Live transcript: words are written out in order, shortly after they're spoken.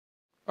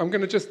I'm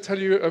going to just tell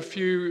you a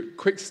few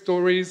quick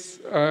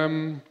stories.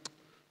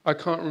 I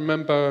can't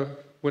remember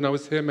when I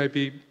was here,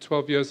 maybe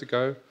 12 years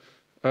ago.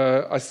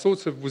 I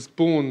sort of was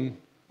born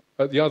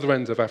at the other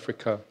end of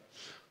Africa,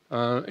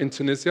 in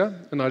Tunisia,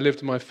 and I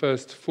lived my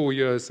first 4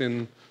 years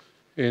in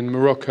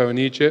Morocco and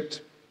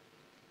Egypt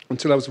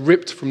until I was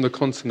ripped from the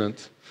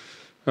continent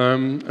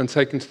and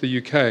taken to the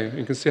UK.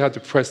 You can see how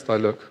depressed I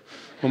look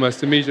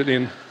almost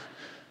immediately.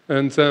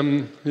 And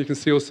you can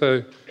see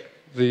also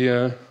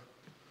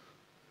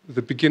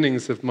the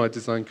beginnings of my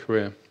design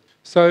career.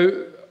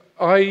 So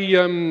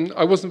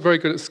I wasn't very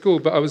good at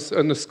school,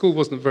 and the school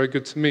wasn't very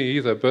good to me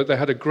either, but they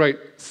had a great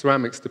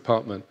ceramics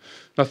department.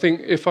 And I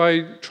think if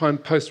I try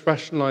and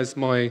post-rationalize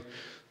my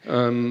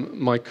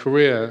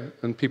career,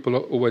 and people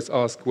always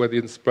ask where the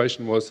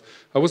inspiration was,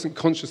 I wasn't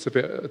conscious of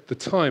it at the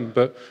time,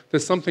 but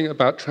there's something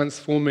about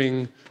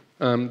transforming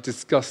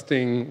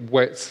disgusting,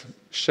 wet,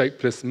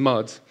 shapeless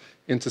mud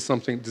into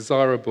something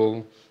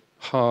desirable,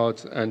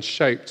 hard, and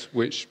shaped,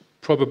 which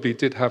probably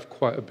did have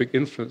quite a big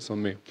influence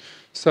on me.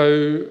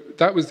 So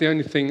that was the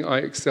only thing I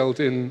excelled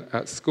in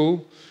at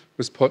school,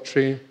 was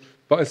pottery,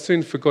 but I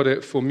soon forgot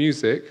it for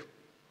music.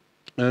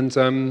 And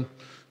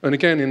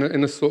again,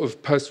 in a sort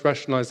of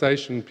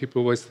post-rationalization,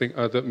 people always think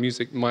that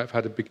music might have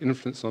had a big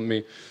influence on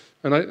me.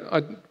 And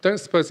I don't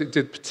suppose it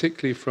did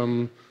particularly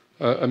from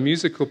a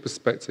musical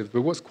perspective,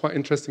 but what's quite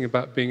interesting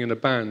about being in a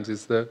band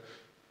is that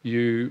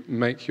you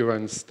make your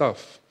own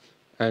stuff,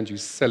 and you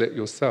sell it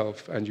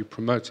yourself, and you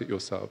promote it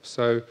yourself.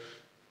 So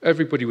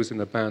everybody was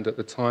in a band at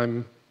the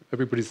time.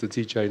 Everybody's a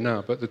DJ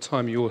now, but at the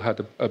time you all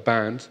had a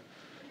band,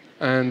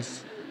 and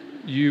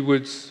you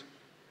would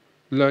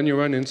learn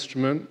your own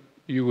instrument,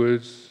 you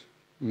would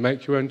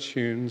make your own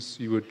tunes,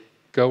 you would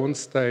go on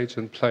stage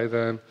and play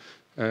them,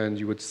 and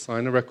you would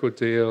sign a record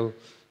deal,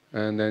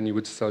 and then you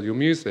would sell your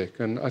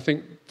music. And I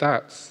think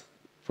that's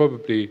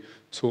probably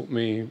taught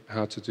me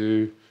how to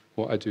do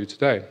what I do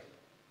today.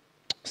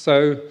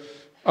 So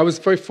I was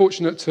very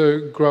fortunate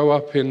to grow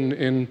up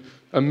in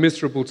a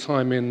miserable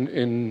time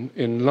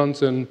in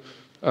London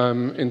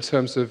in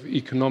terms of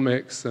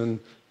economics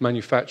and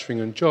manufacturing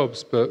and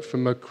jobs, but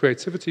from a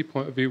creativity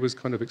point of view was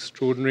kind of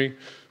extraordinary,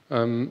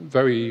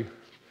 very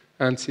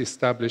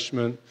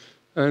anti-establishment.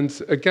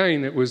 And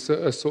again, it was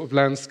a sort of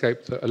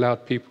landscape that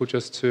allowed people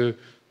just to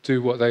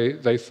do what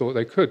they thought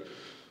they could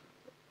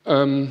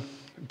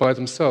by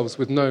themselves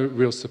with no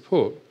real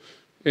support.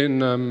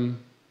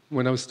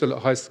 When I was still at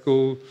high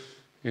school,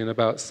 in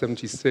about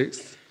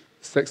 '76,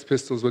 Sex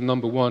Pistols were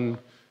 #1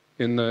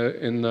 in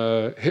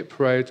the hit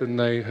parade, and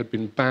they had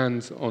been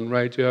banned on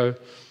radio.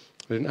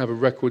 They didn't have a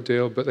record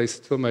deal, but they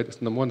still made it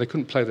 #1. They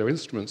couldn't play their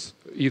instruments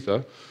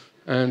either,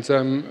 and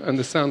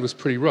the sound was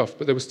pretty rough,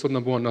 but they were still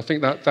 #1. I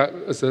think that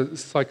as a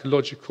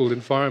psychological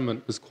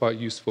environment was quite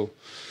useful.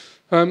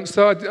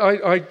 So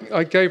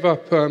I gave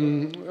up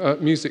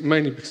music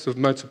mainly because of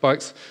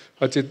motorbikes.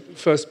 I did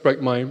first break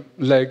my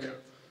leg,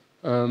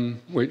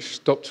 which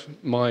stopped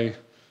my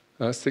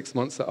 6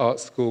 months at art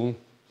school,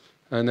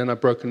 and then I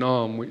broke an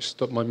arm, which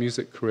stopped my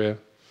music career.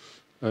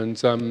 And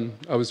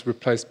I was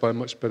replaced by a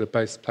much better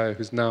bass player,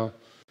 who's now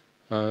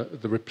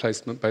the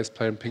replacement bass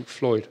player in Pink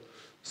Floyd.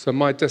 So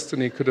my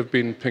destiny could have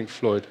been Pink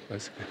Floyd,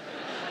 basically.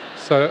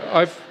 So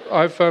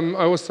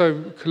I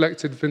also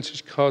collected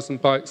vintage cars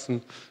and bikes,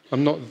 and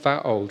I'm not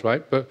that old,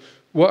 right? But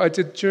what I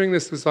did during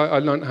this was I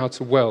learned how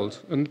to weld,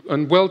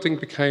 and welding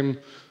became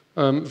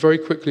very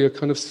quickly a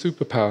kind of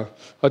superpower.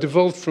 I'd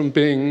evolved from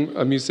being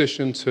a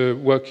musician to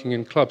working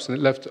in clubs, and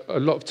it left a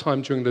lot of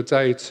time during the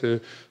day to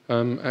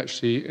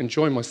actually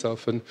enjoy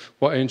myself, and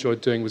what I enjoyed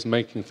doing was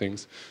making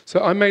things. So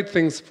I made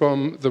things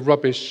from the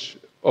rubbish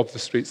of the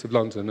streets of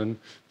London, and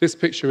this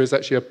picture is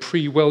actually a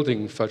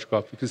pre-welding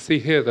photograph. You can see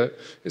here that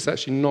it's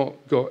actually not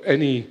got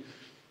any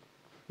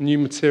new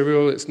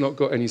material, it's not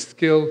got any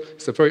skill,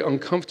 it's a very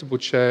uncomfortable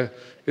chair,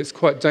 it's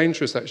quite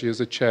dangerous actually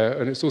as a chair,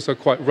 and it's also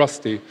quite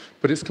rusty,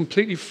 but it's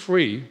completely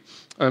free,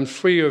 and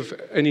free of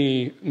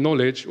any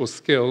knowledge or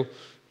skill,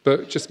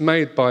 but just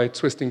made by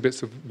twisting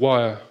bits of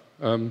wire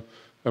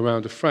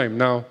around a frame.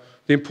 Now,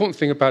 the important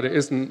thing about it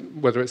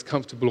isn't whether it's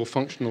comfortable or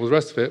functional or the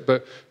rest of it,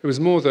 but it was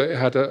more that it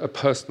had a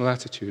personal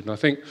attitude. And I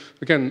think,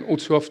 again, all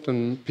too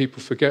often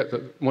people forget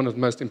that one of the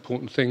most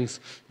important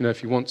things,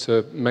 if you want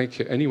to make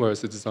it anywhere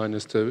as a designer,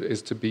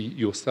 is to be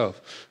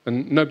yourself.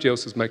 And nobody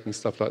else was making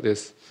stuff like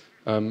this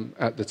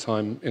at the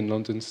time in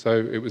London, so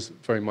it was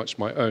very much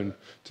my own,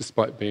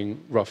 despite being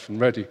rough and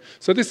ready.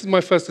 So this is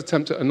my first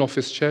attempt at an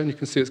office chair, and you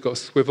can see it's got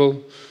a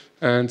swivel,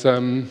 and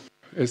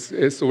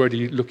it's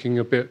already looking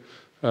a bit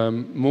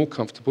more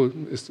comfortable.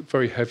 It's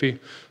very heavy.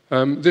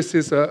 This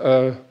is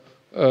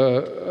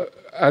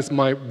as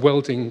my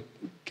welding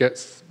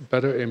gets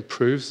better, it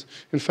improves.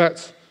 In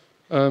fact,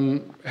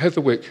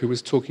 Heatherwick, who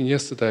was talking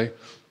yesterday,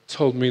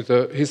 told me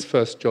that his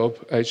first job,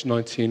 age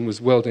 19, was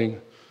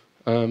welding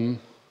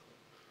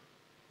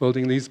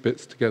these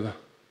bits together.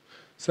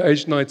 So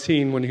age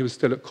 19, when he was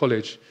still at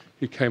college,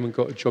 he came and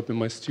got a job in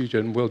my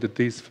studio and welded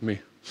these for me.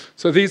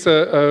 So these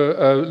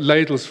are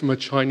ladles from a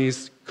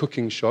Chinese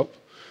cooking shop.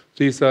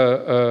 These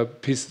are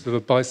pieces of a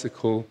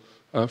bicycle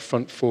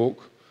front fork.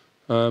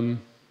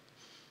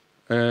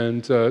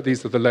 And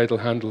these are the ladle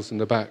handles in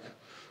the back.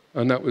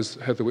 And that was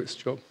Heatherwick's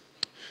job.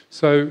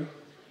 So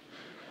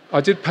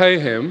I did pay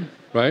him,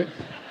 right?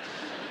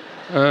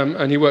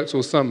 And he worked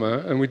all summer.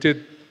 And we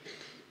did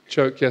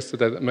joke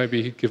yesterday that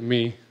maybe he'd give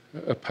me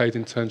a paid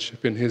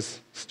internship in his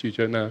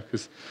studio now,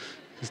 because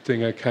he's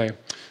doing okay.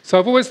 So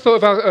I've always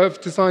thought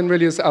of design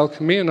really as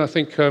alchemy, and I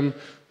think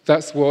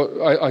that's what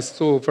I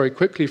saw very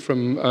quickly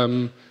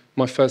from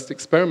my first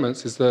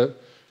experiments, is that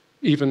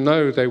even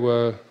though they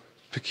were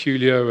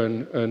peculiar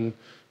and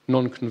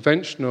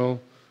non-conventional,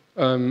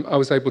 I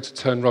was able to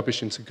turn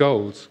rubbish into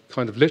gold,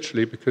 kind of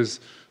literally, because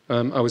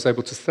I was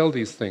able to sell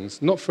these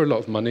things, not for a lot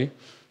of money,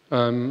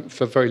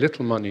 for very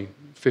little money,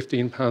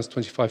 £15,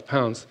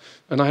 £25.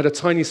 And I had a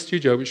tiny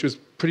studio which was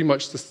pretty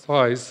much the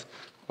size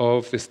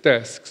of this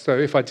desk. So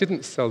if I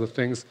didn't sell the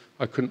things,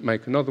 I couldn't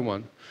make another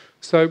one.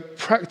 So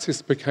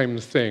practice became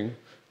the thing,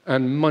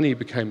 and money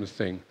became the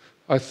thing.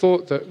 I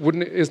thought that,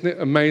 isn't it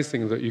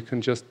amazing that you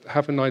can just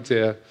have an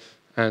idea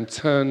and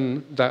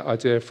turn that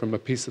idea from a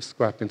piece of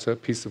scrap into a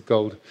piece of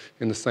gold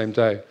in the same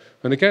day?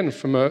 And again,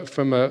 from a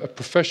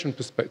profession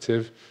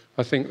perspective,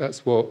 I think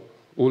that's what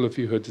all of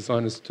you who are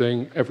designers are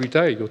doing every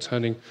day. You're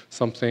turning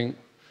something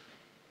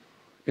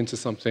into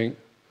something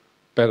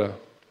better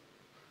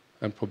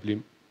and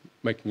probably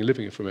making a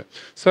living from it.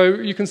 So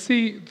you can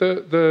see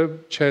the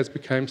chairs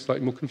became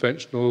slightly more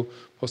conventional,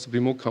 possibly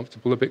more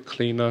comfortable, a bit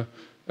cleaner.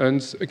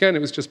 And again, it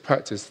was just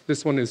practice.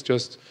 This one is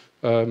just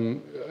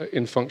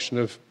in function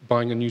of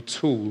buying a new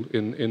tool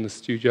in the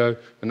studio,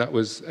 and that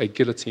was a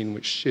guillotine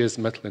which shears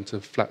metal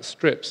into flat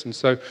strips. And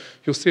so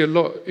you'll see a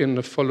lot in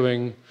the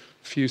following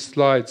few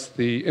slides,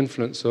 the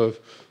influence of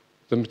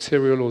the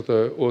material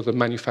or the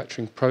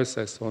manufacturing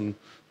process on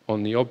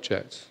the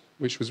object,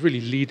 which was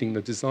really leading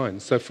the design.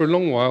 So for a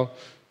long while,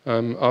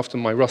 after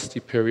my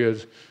rusty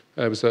period,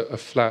 there was a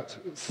flat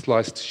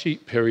sliced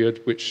sheet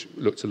period, which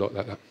looked a lot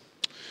like that.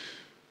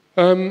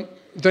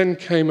 Then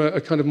came a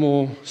kind of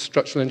more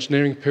structural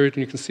engineering period,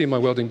 and you can see my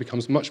welding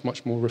becomes much,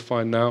 much more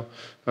refined now.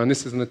 And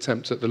this is an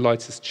attempt at the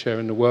lightest chair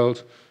in the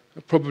world.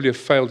 Probably a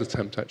failed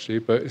attempt, actually,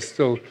 but it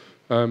still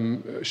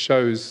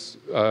shows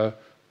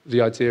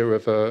the idea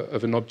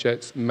of an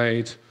object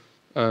made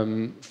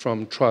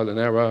from trial and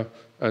error,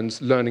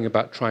 and learning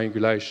about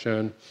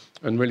triangulation,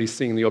 and really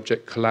seeing the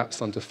object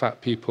collapse under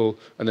fat people,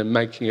 and then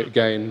making it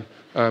again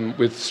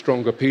with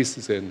stronger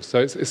pieces in. So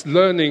it's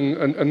learning,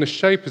 and the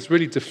shape is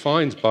really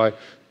defined by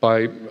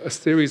a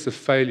series of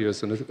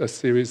failures and a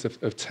series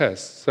of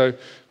tests. So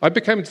I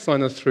became a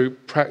designer through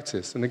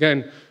practice. And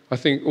again, I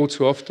think all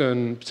too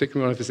often,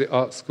 particularly when I visit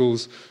art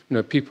schools,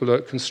 people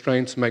are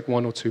constrained to make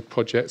one or two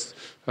projects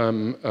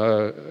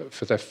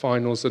for their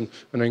finals, and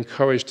are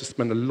encouraged to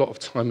spend a lot of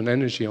time and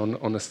energy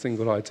on a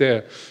single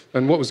idea.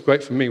 And what was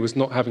great for me was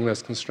not having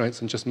those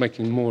constraints and just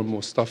making more and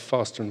more stuff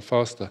faster and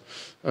faster,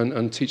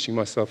 and teaching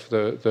myself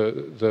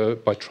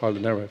by trial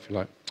and error, if you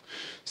like.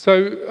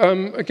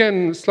 So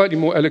again, slightly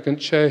more elegant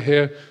chair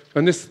here,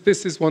 and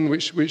this is one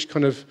which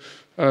kind of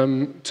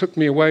took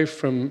me away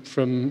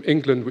from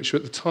England, which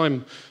at the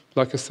time,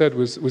 like I said,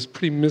 was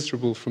pretty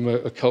miserable from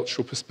a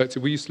cultural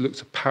perspective. We used to look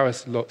to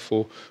Paris a lot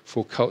for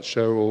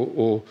culture,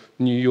 or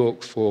New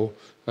York for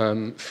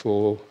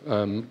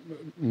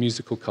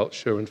musical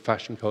culture and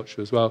fashion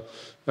culture as well.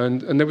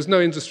 And there was no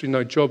industry,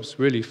 no jobs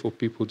really for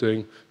people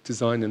doing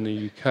design in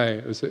the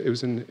UK. It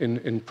was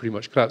in pretty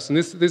much collapse. And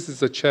this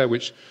is a chair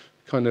which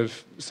kind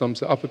of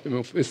sums it up a bit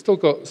more. It's still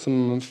got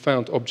some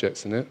found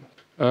objects in it.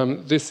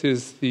 This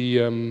is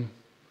the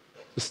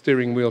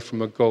steering wheel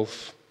from a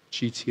Golf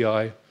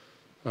GTI,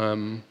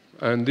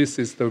 and this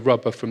is the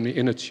rubber from the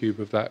inner tube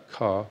of that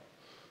car.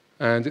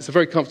 And it's a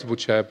very comfortable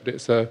chair, but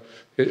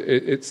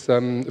it's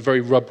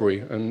very rubbery,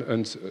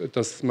 and it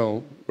does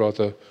smell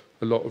rather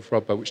a lot of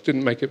rubber, which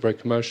didn't make it very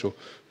commercial.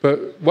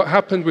 But what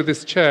happened with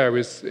this chair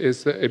is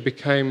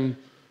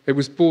that it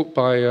was bought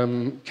by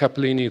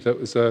Cappellini, that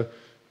was a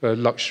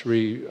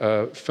luxury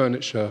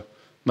furniture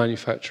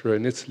manufacturer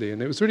in Italy.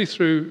 And it was really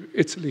through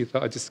Italy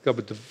that I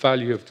discovered the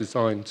value of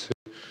design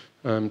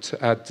to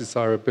add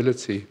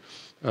desirability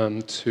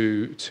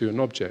to an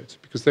object,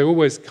 because they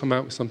always come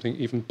out with something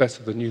even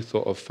better than you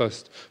thought of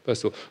first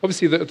of all.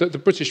 Obviously, the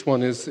British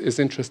one is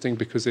interesting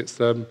because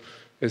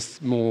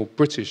it's more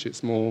British,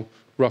 it's more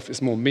rough,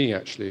 it's more me,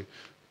 actually.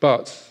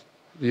 But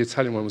the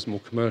Italian one was more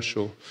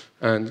commercial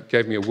and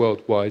gave me a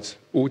worldwide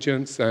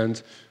audience,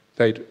 and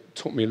they'd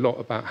taught me a lot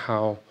about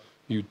how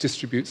you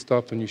distribute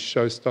stuff and you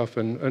show stuff,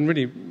 and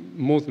really,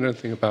 more than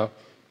anything, about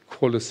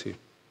quality.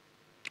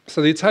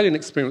 So the Italian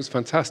experience was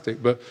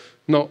fantastic, but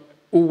not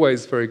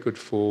always very good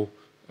for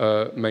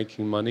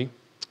making money.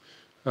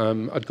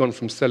 I'd gone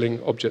from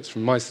selling objects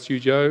from my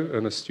studio,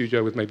 and a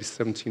studio with maybe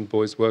 17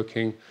 boys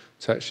working,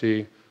 to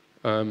actually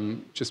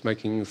just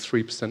making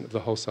 3% of the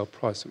wholesale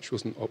price, which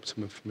wasn't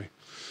optimum for me.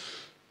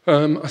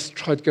 I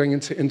tried going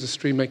into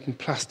industry, making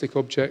plastic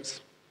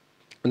objects,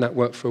 and that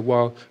worked for a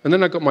while. And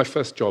then I got my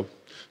first job.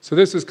 So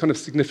this was kind of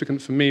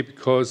significant for me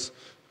because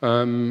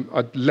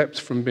I'd leapt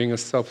from being a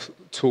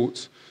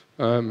self-taught,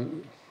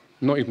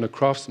 not even a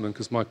craftsman,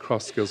 because my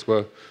craft skills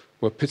were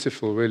were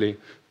pitiful, really,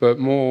 but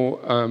more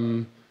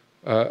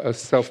a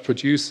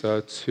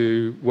self-producer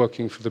to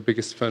working for the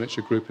biggest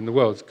furniture group in the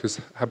world, because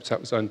Habitat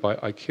was owned by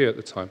IKEA at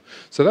the time.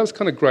 So that was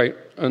kind of great,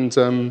 and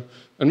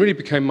really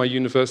became my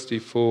university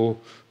for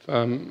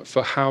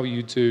how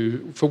you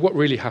do, for what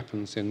really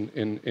happens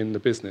in the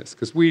business.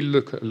 Because we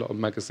look at a lot of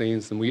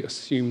magazines and we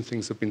assume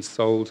things have been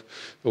sold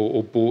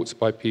or bought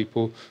by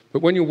people.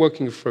 But when you're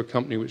working for a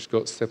company which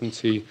got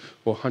 70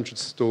 or 100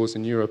 stores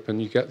in Europe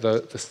and you get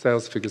the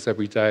sales figures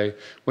every day,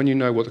 when you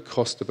know what the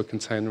cost of a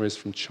container is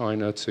from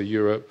China to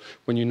Europe,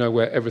 when you know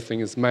where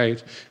everything is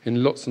made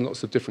in lots and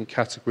lots of different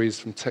categories,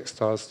 from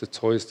textiles to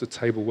toys to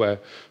tableware,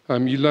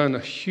 you learn a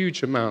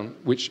huge amount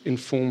which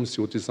informs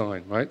your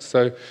design, right?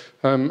 So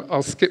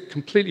I'll skip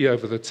completely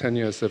over the 10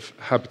 years of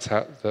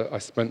Habitat that I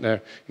spent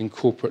there in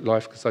corporate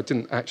life, because I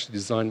didn't actually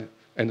design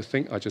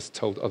anything. I just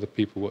told other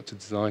people what to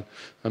design,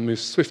 and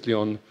moved swiftly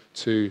on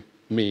to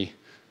me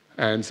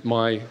and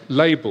my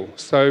label.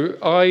 So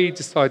I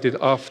decided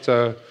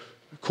after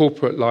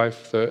corporate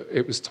life that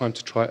it was time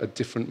to try a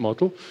different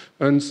model.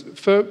 And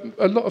for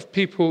a lot of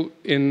people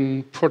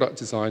in product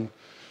design,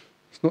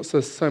 it's not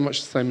so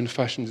much the same in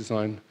fashion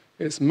design.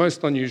 It's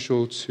most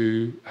unusual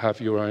to have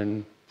your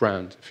own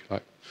brand, if you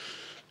like.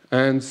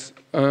 And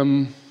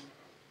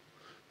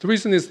the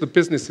reason is the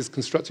business is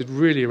constructed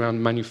really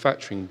around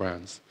manufacturing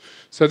brands.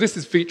 So this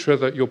is Vitra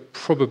that you're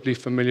probably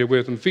familiar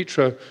with, and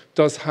Vitra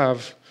does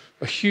have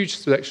a huge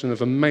selection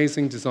of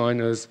amazing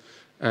designers,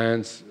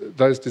 and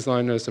those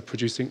designers are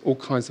producing all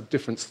kinds of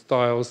different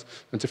styles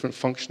and different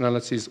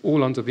functionalities,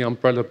 all under the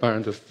umbrella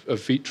brand of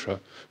Vitra.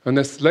 And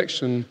their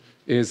selection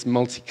is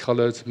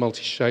multicolored,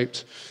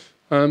 multi-shaped.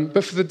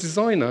 But for the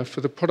designer,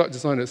 for the product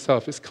designer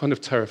itself, it's kind of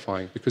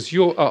terrifying, because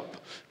you're up,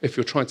 if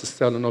you're trying to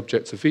sell an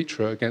object to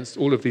Vitra, against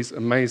all of these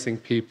amazing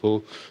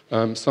people,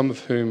 some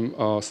of whom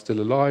are still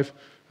alive,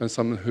 and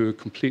some who are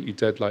completely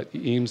dead, like the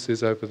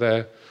Eameses over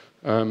there,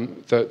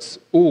 that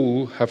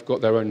all have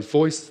got their own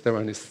voice, their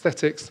own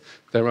aesthetics,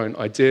 their own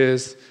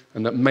ideas,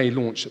 and that may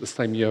launch at the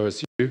same year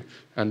as you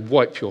and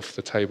wipe you off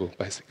the table,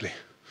 basically.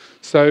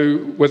 So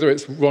whether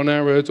it's Ron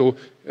Arad or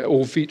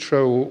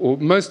Vitra or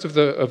most of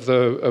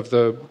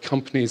the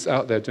companies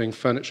out there doing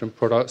furniture and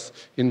products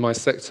in my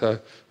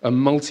sector are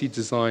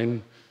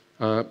multi-designer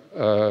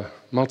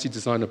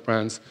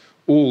brands,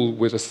 all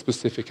with a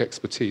specific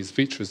expertise.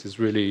 Vitra's is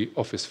really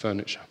office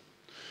furniture.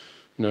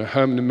 You know,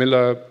 Herman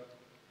Miller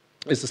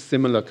is a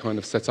similar kind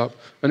of setup,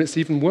 and it's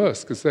even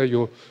worse, because there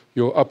you're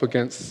up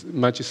against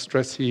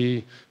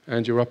Magistretti,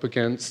 and you're up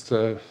against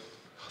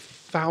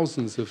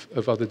thousands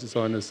of other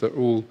designers that are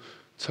all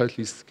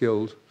totally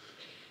skilled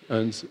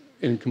and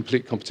in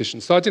complete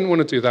competition. So I didn't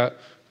want to do that.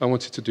 I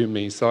wanted to do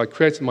me. So I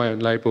created my own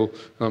label,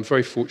 and I'm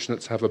very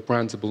fortunate to have a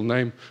brandable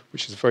name,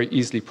 which is very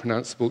easily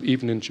pronounceable,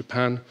 even in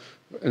Japan.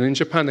 And in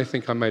Japan, they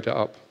think I made it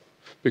up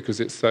because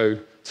it's so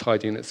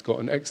tidy and it's got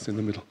an X in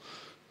the middle.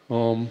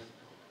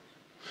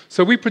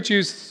 So we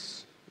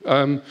produce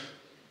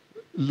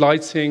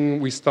lighting,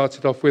 we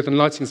started off with, and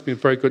lighting's been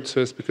very good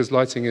to us, because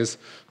lighting is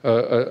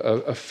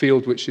a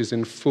field which is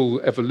in full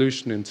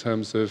evolution in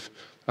terms of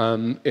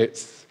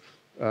its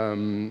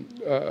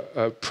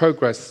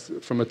progress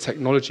from a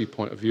technology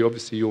point of view.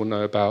 Obviously, you all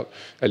know about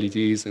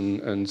LEDs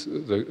and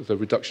the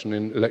reduction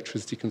in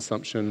electricity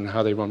consumption and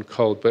how they run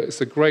cold, but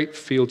it's a great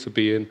field to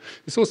be in.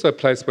 It's also a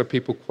place where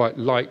people quite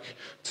like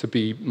to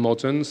be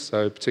modern,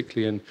 so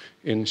particularly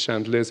in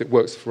chandeliers, it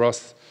works for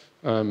us.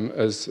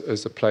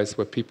 As a place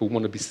where people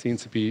want to be seen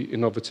to be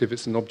innovative.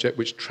 It's an object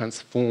which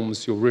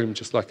transforms your room,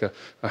 just like a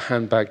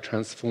handbag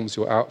transforms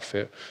your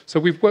outfit. So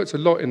we've worked a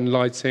lot in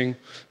lighting,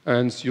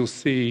 and you'll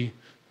see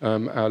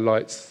our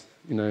lights,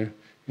 you know,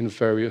 in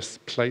various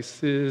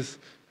places,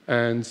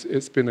 and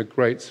it's been a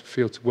great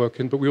field to work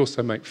in. But we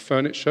also make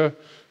furniture,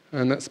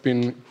 and that's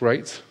been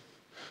great.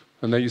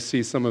 And there you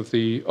see some of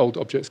the old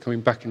objects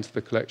coming back into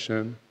the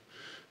collection,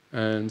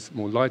 and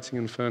more lighting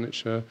and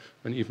furniture,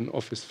 and even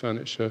office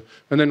furniture,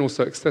 and then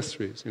also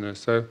accessories, you know.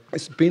 So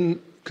it's been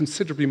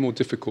considerably more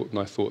difficult than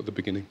I thought at the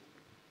beginning,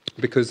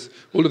 because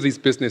all of these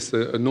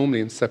businesses are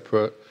normally in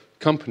separate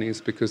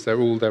companies, because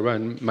they're all their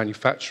own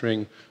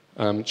manufacturing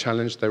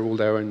challenge, they're all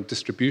their own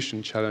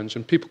distribution challenge,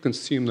 and people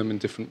consume them in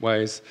different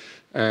ways,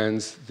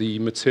 and the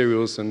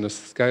materials and the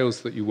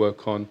scales that you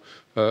work on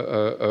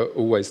are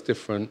always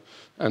different,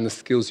 and the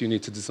skills you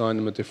need to design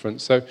them are different.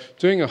 So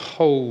doing a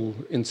whole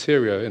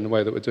interior in the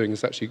way that we're doing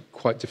is actually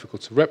quite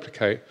difficult to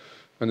replicate,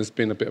 and has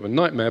been a bit of a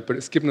nightmare, but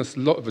it's given us a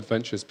lot of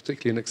adventures,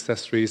 particularly in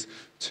accessories,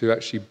 to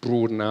actually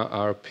broaden out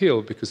our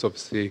appeal, because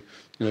obviously,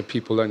 you know,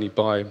 people only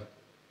buy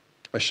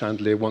a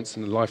chandelier once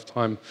in a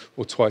lifetime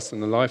or twice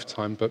in a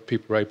lifetime, but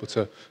people are able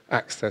to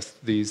access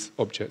these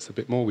objects a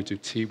bit more. We do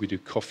tea, we do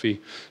coffee,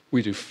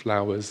 we do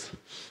flowers,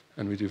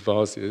 and we do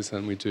vases,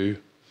 and we do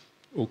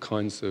all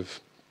kinds of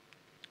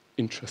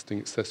interesting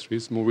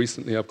accessories. More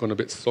recently, I've gone a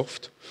bit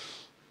soft,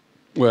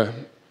 where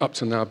up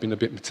to now I've been a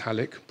bit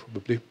metallic,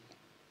 probably.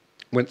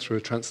 Went through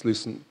a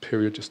translucent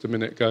period just a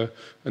minute ago,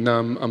 and now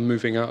I'm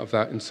moving out of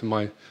that into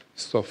my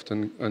soft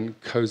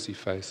and cozy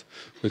phase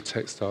with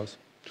textiles.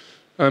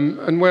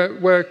 And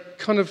we're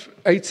kind of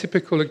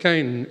atypical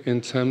again in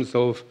terms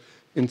of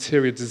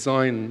interior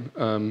design,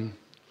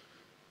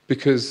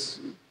 because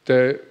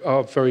there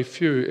are very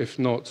few, if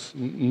not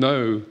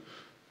no,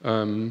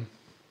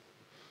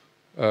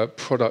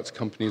 product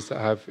companies that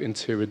have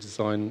interior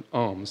design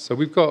arms. So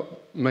we've got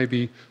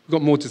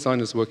more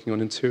designers working on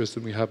interiors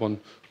than we have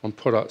on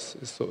products.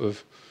 It's sort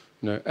of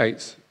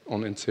 8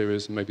 on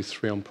interiors and maybe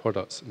 3 on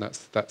products, and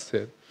that's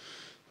it.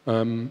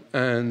 And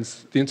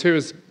the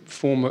interiors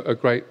form a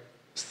great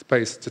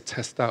space to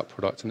test out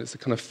product, and it's a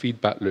kind of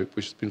feedback loop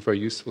which has been very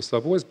useful. So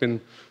I've always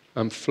been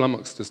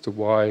flummoxed as to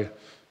why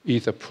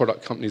either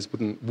product companies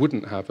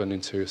wouldn't have an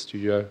interior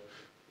studio,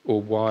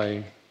 or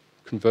why,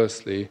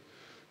 conversely,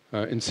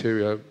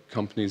 interior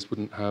companies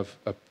wouldn't have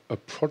a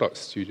product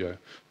studio.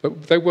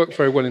 But they work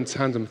very well in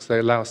tandem because they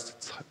allow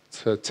us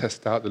to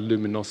test out the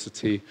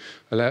luminosity,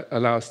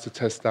 allow us to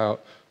test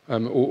out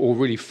or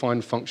really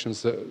find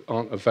functions that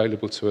aren't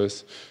available to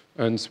us.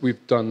 And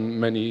we've done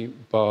many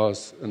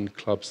bars and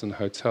clubs and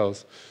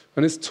hotels.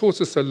 And it's taught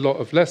us a lot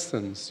of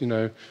lessons,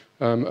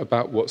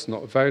 about what's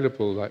not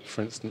available, like,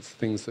 for instance,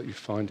 things that you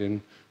find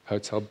in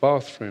hotel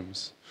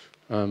bathrooms.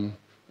 And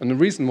the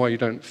reason why you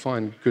don't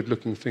find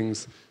good-looking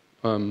things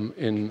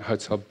in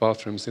hotel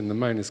bathrooms in the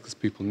main is because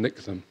people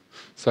nick them.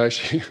 So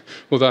actually,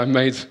 although I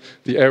made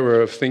the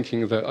error of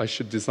thinking that I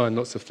should design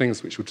lots of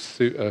things which would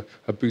suit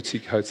a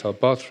boutique hotel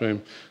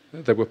bathroom,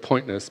 they were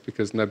pointless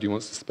because nobody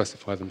wants to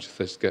specify them,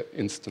 they just get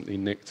instantly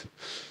nicked.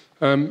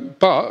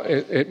 But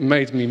it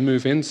made me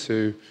move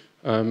into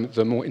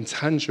the more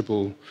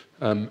intangible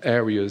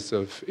areas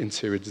of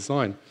interior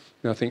design.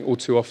 And I think all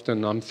too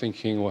often I'm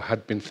thinking, or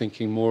had been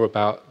thinking, more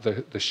about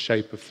the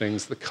shape of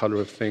things, the colour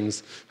of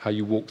things, how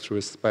you walk through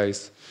a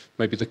space,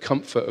 maybe the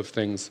comfort of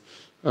things.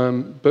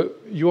 But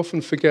you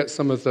often forget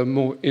some of the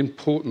more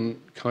important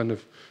kind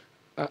of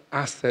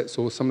assets,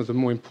 or some of the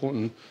more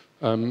important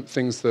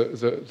things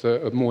that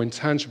are more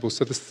intangible.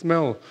 So the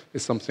smell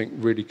is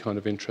something really kind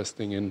of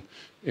interesting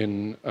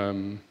in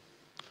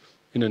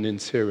an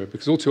interior,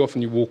 because all too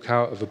often you walk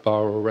out of a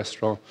bar or a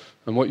restaurant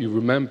and what you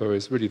remember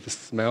is really the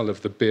smell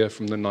of the beer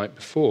from the night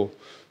before,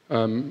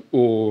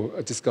 or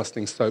a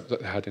disgusting soap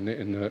that they had in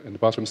the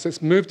bathroom. So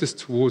it's moved us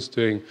towards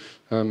doing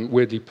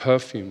weirdly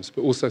perfumes,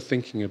 but also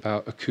thinking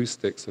about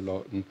acoustics a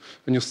lot. And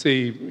you'll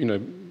see,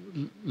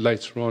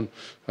 later on,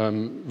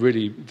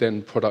 really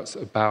then products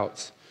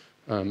about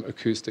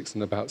acoustics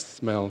and about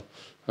smell,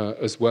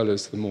 as well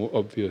as the more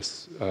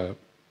obvious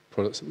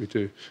products that we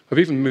do. I've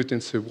even moved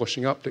into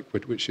washing up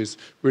liquid, which is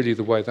really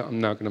the way that I'm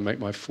now going to make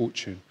my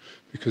fortune,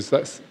 because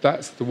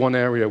that's the one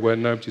area where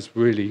nobody's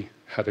really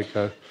had a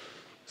go.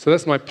 So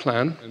that's my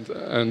plan,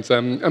 and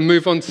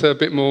move on to a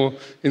bit more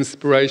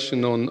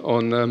inspiration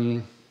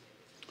on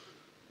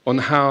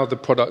how the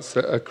products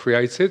are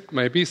created,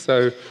 maybe.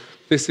 So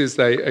this is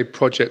a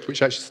project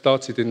which actually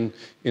started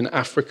in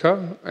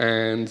Africa,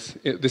 and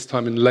this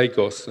time in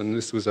Lagos. And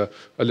this was a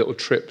little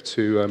trip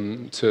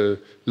to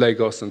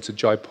Lagos and to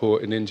Jaipur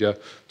in India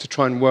to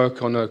try and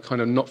work on a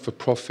kind of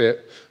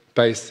not-for-profit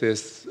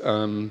basis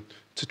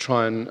to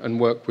try and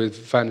work with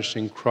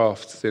vanishing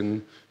crafts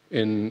in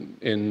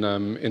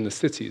the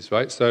cities,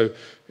 right? So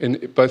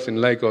both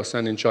in Lagos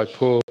and in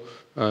Jaipur,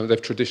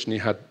 they've traditionally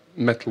had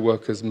metal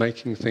workers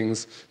making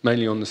things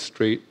mainly on the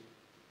street.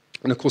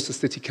 And of course, the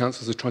city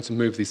councils are trying to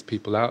move these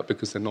people out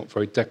because they're not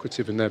very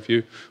decorative in their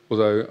view,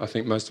 although I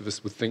think most of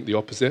us would think the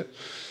opposite.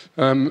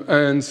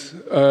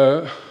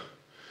 The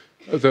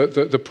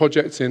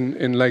project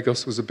in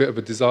Lagos was a bit of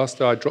a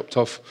disaster. I dropped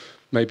off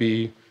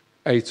maybe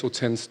 8 or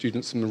 10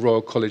 students from the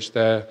Royal College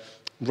there,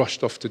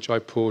 rushed off to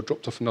Jaipur,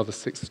 dropped off another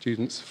 6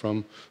 students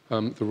from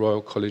the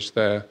Royal College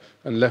there,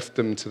 and left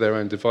them to their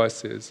own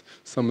devices.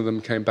 Some of them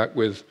came back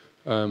with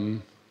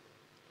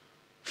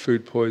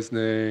food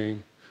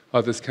poisoning.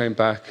 Others came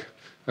back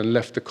and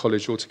left the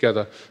college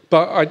altogether.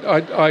 But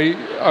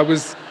I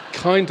was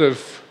kind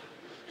of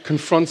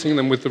confronting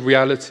them with the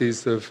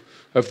realities of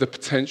the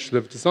potential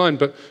of design.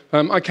 But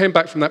I came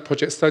back from that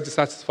project so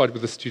dissatisfied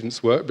with the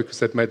students' work because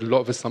they'd made a lot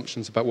of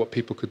assumptions about what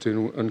people could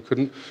do and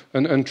couldn't,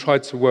 and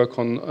tried to work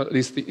on at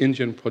least the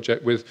Indian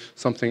project with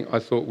something I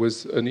thought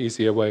was an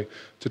easier way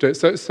to do it.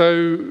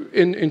 So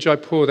in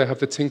Jaipur, they have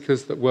the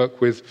tinkers that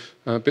work with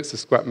bits of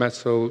scrap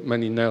metal,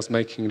 many nails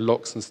making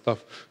locks and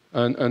stuff.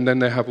 And then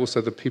they have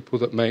also the people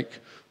that make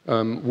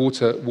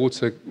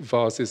water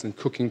vases and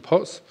cooking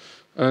pots.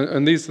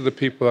 And these are the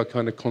people I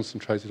kind of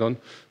concentrated on.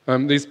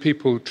 These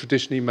people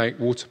traditionally make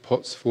water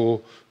pots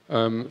for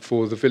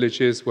the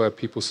villages where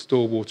people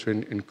store water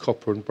in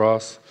copper and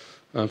brass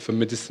for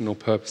medicinal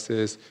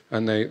purposes,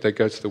 and they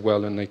go to the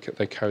well and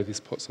they carry these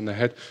pots on their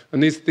head.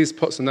 And these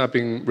pots are now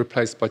being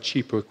replaced by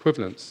cheaper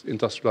equivalents,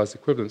 industrialized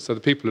equivalents, so the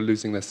people are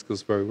losing their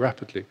skills very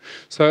rapidly.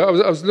 So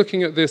I was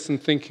looking at this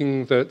and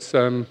thinking that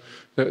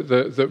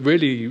that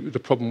really the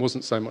problem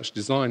wasn't so much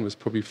design, was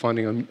probably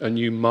finding a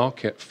new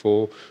market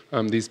for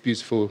these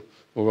beautiful,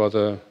 or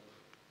rather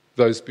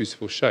those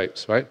beautiful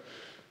shapes, right?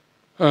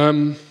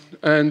 And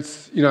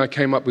I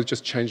came up with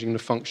just changing the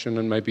function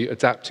and maybe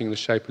adapting the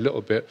shape a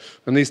little bit.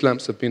 And these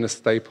lamps have been a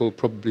staple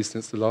probably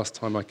since the last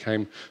time I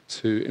came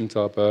to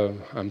Indaba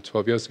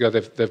 12 years ago.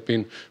 They've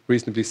been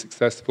reasonably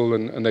successful,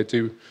 and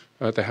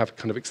they have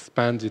kind of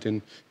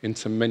expanded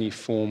into many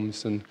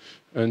forms, and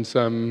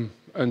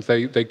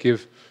they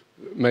give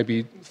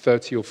maybe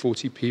 30 or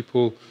 40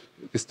 people,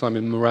 this time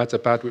in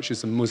Moradabad, which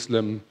is a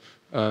Muslim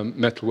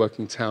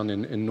metalworking town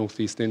in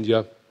northeast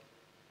India,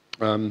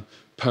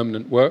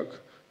 permanent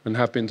work, and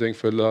have been doing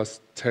for the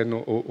last 10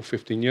 or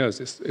 15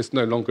 years. It's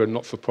no longer a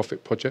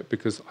not-for-profit project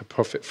because I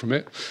profit from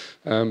it,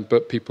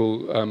 but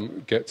people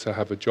get to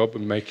have a job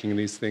in making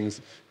these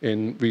things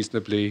in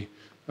reasonable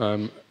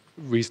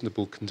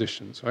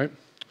conditions, right?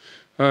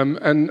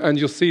 And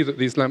you'll see that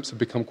these lamps have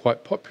become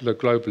quite popular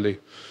globally,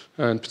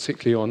 and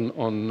particularly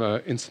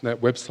on internet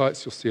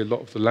websites. You'll see a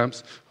lot of the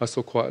lamps. I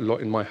saw quite a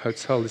lot in my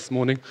hotel this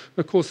morning.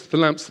 And of course, the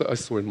lamps that I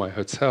saw in my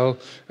hotel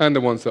and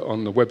the ones that are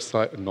on the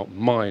website are not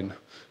mine,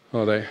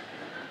 are they?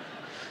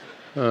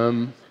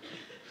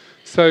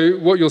 So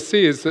what you'll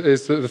see is that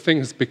the thing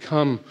has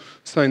become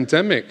so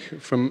endemic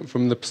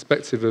from the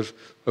perspective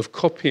of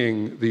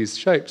copying these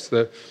shapes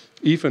that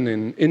even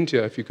in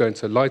India, if you go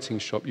into a lighting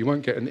shop, you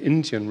won't get an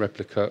Indian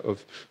replica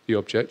of the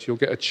object. You'll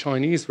get a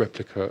Chinese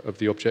replica of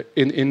the object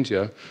in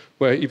India,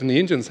 where even the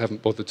Indians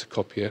haven't bothered to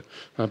copy it,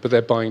 but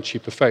they're buying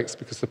cheaper fakes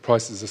because the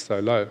prices are so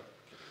low.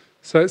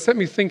 So it set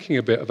me thinking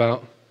a bit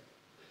about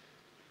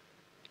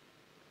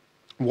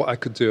what I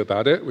could do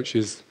about it, which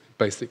is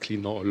basically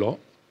not a lot.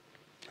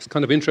 It's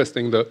kind of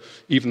interesting that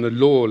even the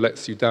law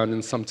lets you down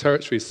in some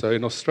territories. So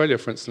in Australia,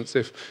 for instance,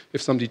 if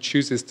somebody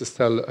chooses to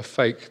sell a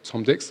fake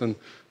Tom Dixon,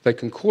 they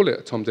can call it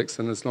a Tom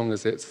Dixon as long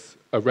as it's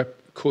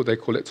they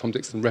call it Tom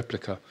Dixon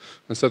replica.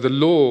 And so the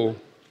law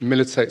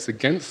militates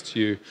against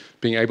you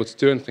being able to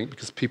do anything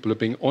because people are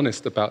being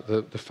honest about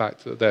the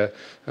fact that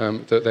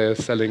they're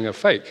selling a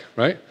fake,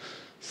 right?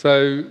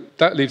 So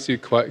that leaves you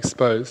quite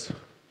exposed.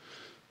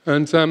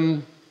 And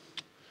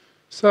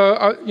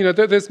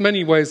there's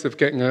many ways of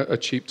getting a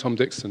cheap Tom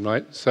Dixon,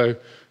 right? So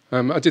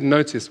I did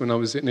notice when I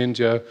was in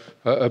India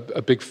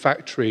a big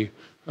factory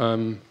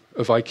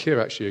of IKEA,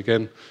 actually,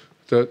 again,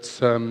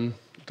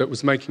 that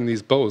was making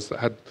these bowls that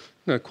had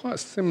quite a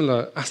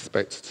similar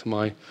aspect to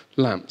my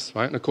lamps,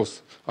 right? And of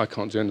course, I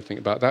can't do anything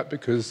about that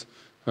because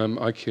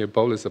IKEA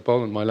bowl is a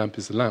bowl and my lamp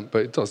is a lamp,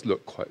 but it does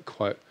look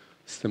quite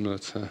similar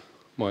to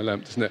my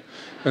lamp, doesn't it?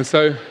 And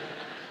so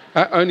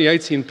at only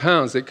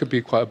 £18, it could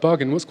be quite a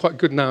bargain. What's quite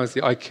good now is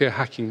the IKEA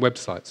hacking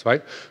websites,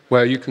 right?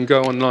 Where you can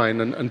go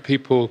online and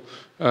people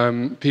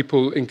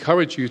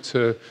encourage you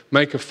to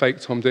make a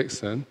fake Tom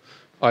Dixon.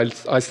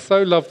 I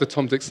so love the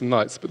Tom Dixon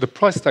lights, but the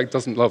price tag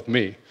doesn't love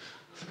me.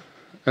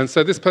 And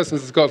so this person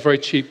has got a very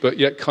cheap but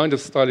yet kind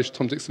of stylish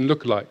Tom Dixon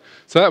lookalike.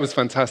 So that was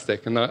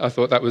fantastic, and I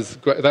thought that was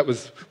great. That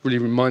was really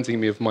reminding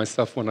me of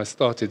myself when I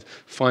started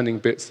finding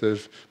bits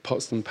of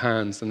pots and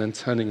pans and then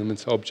turning them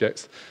into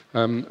objects.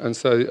 And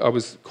so I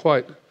was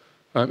quite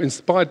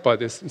inspired by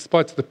this,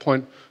 inspired to the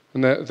point,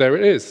 and there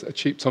it is, a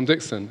cheap Tom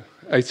Dixon,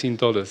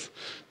 $18,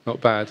 not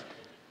bad.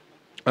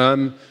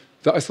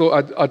 That I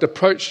thought I'd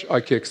approach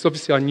IKEA, because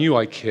obviously I knew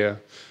IKEA,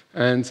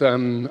 and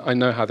I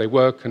know how they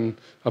work, and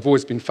I've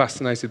always been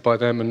fascinated by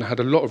them and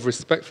had a lot of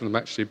respect for them,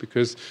 actually,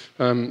 because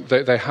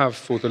they have,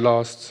 for the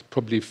last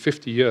probably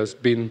 50 years,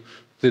 been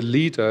the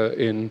leader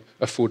in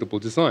affordable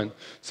design.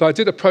 So I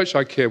did approach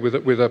IKEA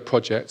with a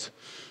project,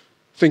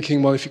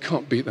 thinking, well, if you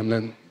can't beat them,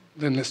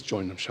 then let's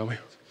join them, shall we?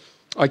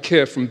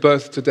 IKEA from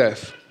birth to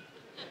death,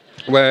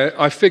 where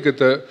I figured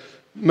that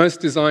most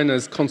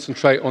designers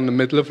concentrate on the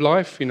middle of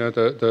life,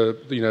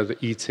 the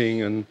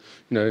eating and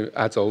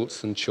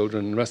adults and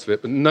children and the rest of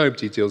it, but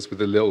nobody deals with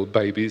the little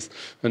babies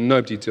and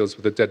nobody deals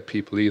with the dead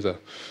people either.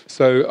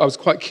 So I was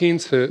quite keen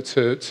to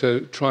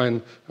try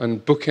and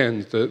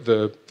bookend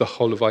the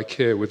whole of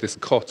IKEA with this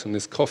cot and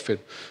this coffin.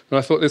 And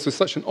I thought this was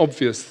such an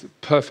obvious,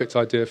 perfect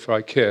idea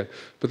for IKEA,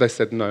 but they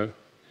said no.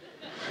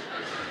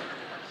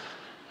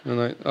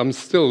 And I'm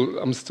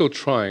still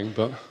trying,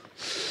 but.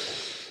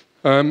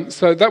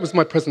 So that was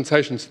my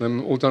presentation to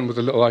them, all done with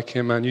a little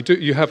IKEA man.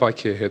 You have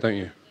IKEA here, don't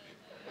you?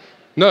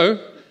 No?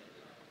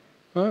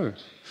 Oh.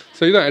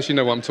 So you don't actually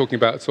know what I'm talking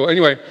about at all.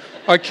 Anyway,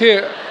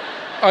 IKEA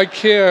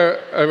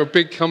are a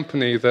big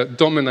company that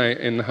dominate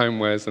in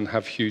homewares and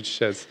have huge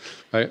sheds,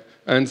 right?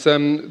 And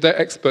they're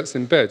experts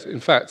in bed. In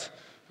fact,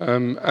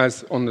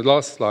 as on the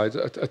last slide,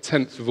 a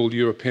tenth of all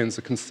Europeans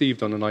are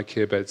conceived on an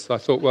IKEA bed. So I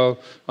thought, well,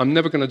 I'm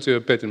never going to do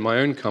a bed in my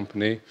own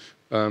company,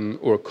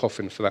 or a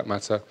coffin for that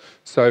matter.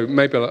 So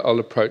maybe I'll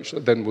approach,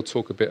 then we'll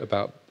talk a bit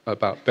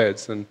about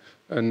beds. And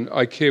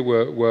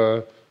IKEA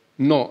were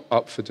not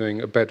up for doing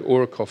a bed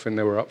or a coffin,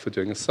 they were up for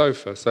doing a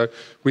sofa. So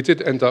we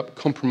did end up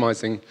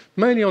compromising,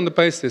 mainly on the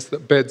basis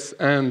that beds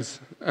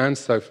and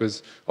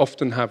sofas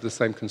often have the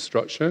same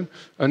construction.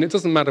 And it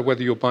doesn't matter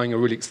whether you're buying a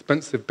really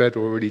expensive bed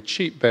or a really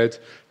cheap bed,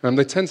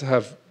 they tend to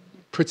have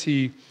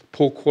pretty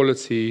poor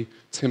quality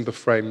timber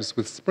frames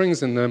with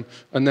springs in them,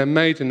 and they're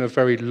made in a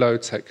very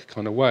low-tech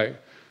kind of way.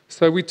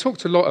 So we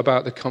talked a lot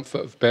about the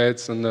comfort of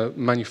beds and the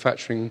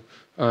manufacturing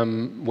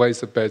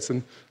ways of beds.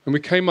 And we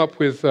came up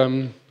with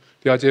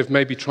the idea of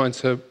maybe trying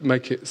to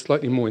make it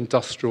slightly more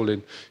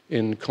industrial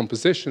in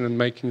composition and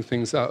making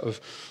things out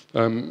of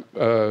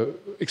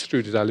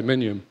extruded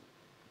aluminium,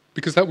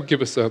 because that would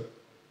give us a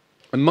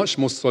much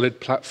more solid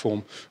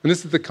platform. And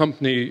this is the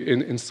company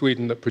in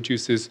Sweden that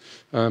produces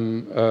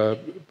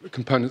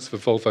components for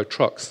Volvo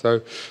trucks.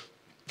 So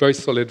very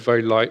solid,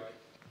 very light,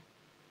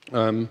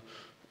 and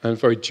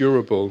very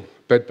durable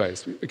bed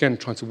base. Again,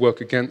 trying to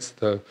work against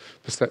the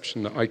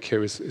perception that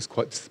IKEA is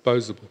quite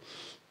disposable.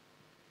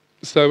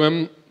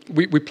 So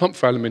we plumped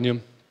for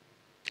aluminium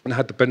and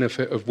had the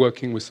benefit of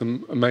working with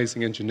some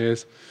amazing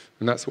engineers.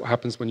 And that's what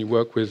happens when you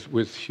work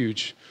with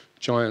huge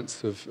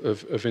giants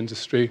of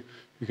industry.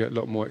 You get a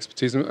lot more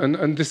expertise.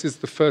 And this is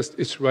the first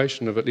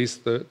iteration of at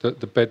least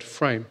the bed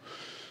frame.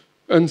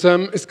 And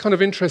it's kind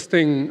of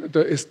interesting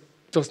that it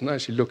doesn't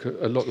actually look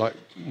a lot like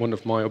one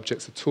of my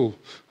objects at all,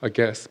 I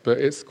guess, but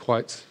it's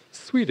quite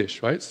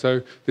Swedish, right?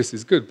 So this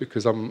is good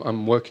because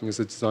I'm working as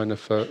a designer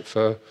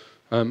for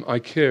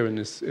IKEA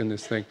in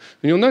this thing.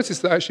 And you'll notice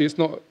that actually it's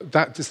not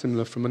that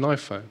dissimilar from an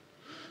iPhone.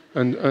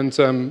 And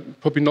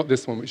probably not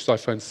this one, which is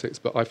iPhone 6,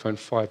 but iPhone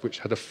 5, which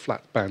had a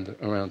flat band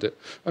around it.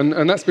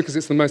 And that's because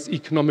it's the most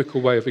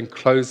economical way of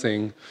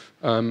enclosing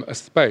a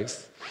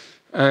space,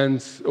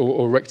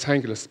 or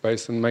rectangular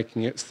space, and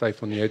making it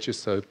safe on the edges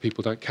so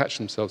people don't catch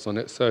themselves on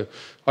it. So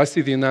I see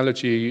the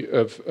analogy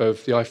of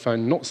the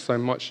iPhone not so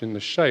much in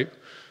the shape,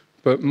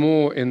 but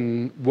more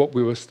in what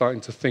we were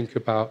starting to think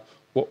about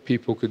what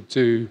people could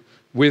do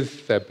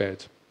with their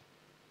bed.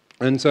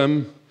 And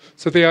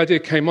so the idea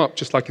came up,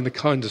 just like in the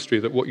car industry,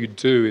 that what you'd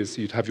do is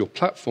you'd have your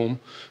platform,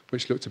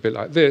 which looked a bit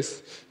like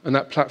this, and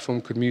that platform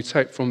could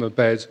mutate from a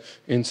bed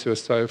into a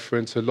sofa,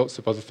 into lots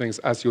of other things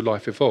as your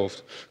life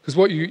evolved. Because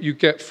what you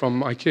get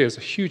from IKEA is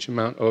a huge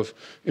amount of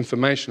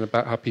information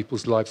about how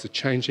people's lives are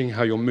changing,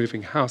 how you're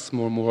moving house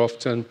more and more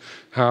often,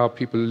 how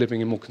people are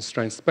living in more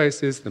constrained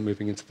spaces, they're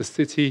moving into the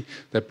city,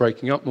 they're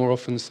breaking up more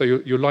often, so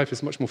your life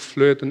is much more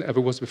fluid than it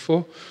ever was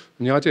before.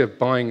 And the idea of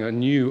buying a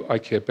new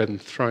IKEA bed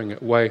and throwing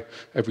it away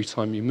every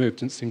time you move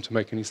didn't seem to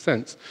make any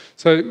sense.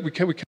 So we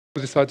came up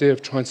with this idea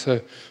of trying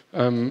to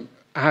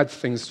add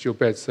things to your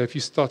bed. So if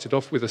you started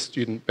off with a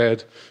student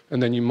bed,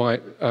 and then you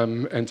might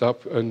end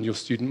up, and your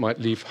student might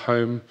leave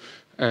home,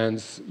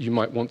 and you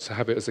might want to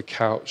have it as a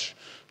couch,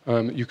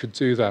 you could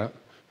do that.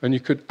 And you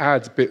could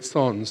add bits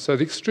on. So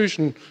the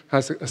extrusion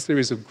has a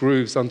series of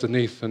grooves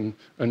underneath and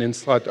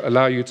inside that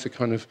allow you to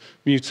kind of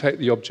mutate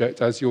the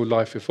object as your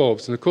life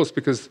evolves. And of course,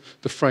 because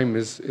the frame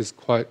is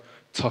quite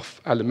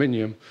tough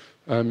aluminium,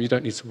 you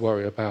don't need to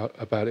worry about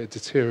it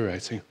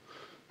deteriorating.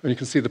 And you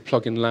can see the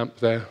plug-in lamp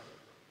there.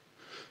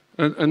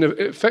 And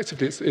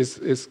effectively,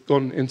 it's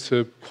gone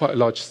into quite a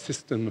large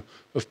system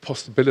of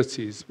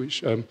possibilities,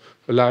 which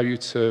allow you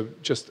to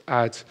just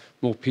add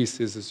more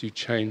pieces as you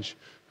change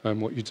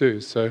what you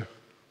do. So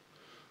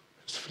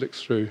just flick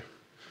through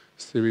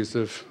a series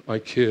of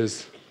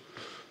IKEA's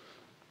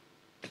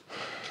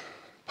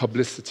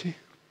publicity.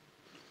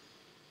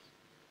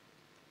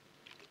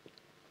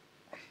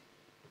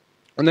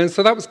 And then,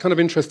 so that was kind of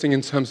interesting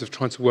in terms of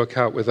trying to work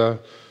out whether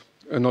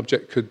an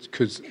object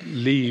could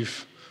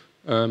leave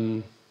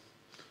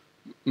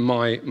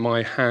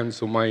my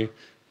hands or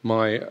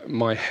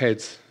my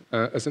head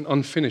as an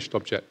unfinished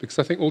object, because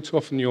I think all too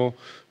often you're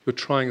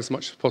trying as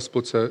much as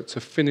possible to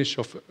finish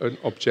off an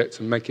object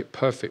and make it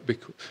perfect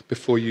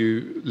before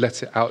you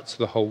let it out to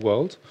the whole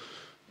world.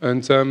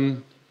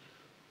 And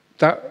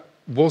that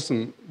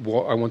wasn't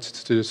what I wanted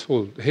to do at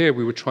all. Here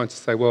we were trying to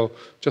say, well,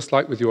 just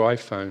like with your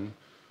iPhone,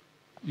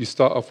 you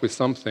start off with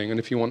something, and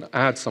if you want to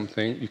add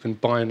something, you can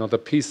buy another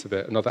piece of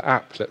it, another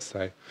app, let's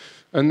say.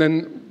 And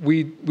then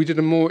we did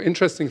a more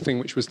interesting thing,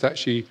 which was to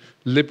actually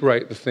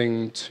liberate the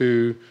thing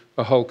to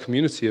a whole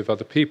community of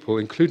other people,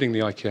 including the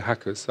IKEA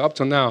hackers. So up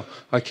till now,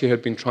 IKEA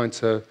had been trying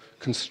to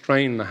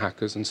constrain the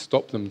hackers and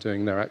stop them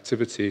doing their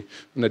activity,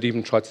 and they'd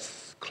even tried to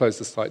close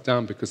the site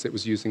down because it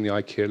was using the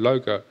IKEA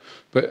logo.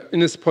 But in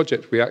this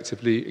project, we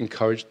actively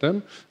encouraged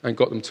them and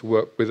got them to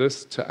work with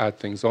us to add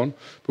things on.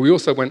 But we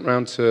also went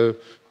round to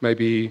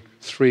maybe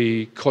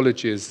 3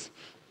 colleges,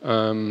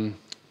 Royal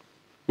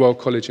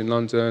College in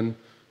London,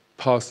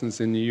 Parsons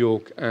in New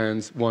York,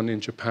 and one in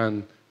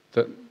Japan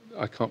that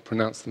I can't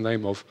pronounce the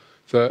name of,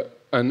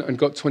 and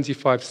got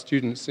 25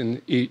 students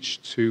in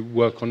each to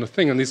work on a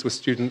thing. And these were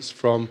students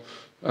from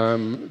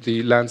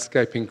the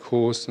landscaping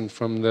course and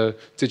from the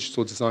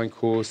digital design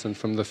course and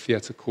from the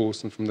theatre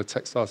course and from the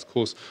textiles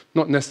course,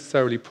 not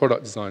necessarily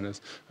product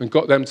designers, and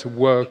got them to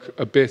work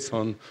a bit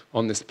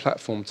on this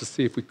platform to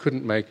see if we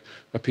couldn't make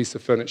a piece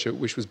of furniture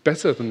which was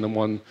better than the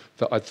one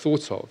that I'd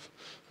thought of.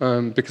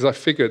 Because I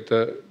figured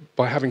that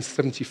by having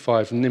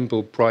 75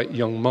 nimble, bright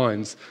young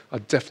minds,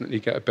 I'd definitely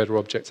get a better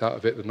object out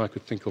of it than I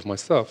could think of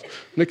myself.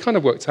 And it kind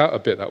of worked out a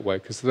bit that way,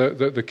 because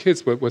the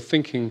kids were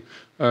thinking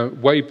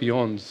way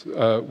beyond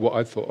what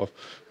I thought of.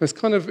 And it's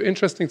kind of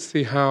interesting to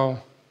see how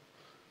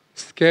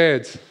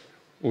scared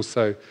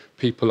also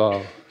people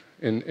are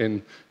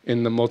in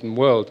the modern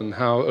world, and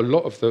how a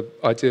lot of the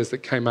ideas that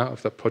came out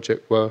of that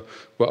project were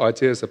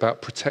ideas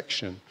about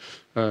protection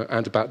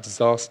and about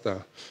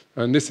disaster.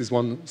 And this is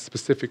one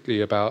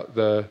specifically about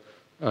the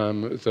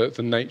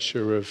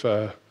nature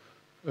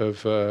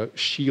of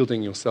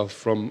shielding yourself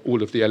from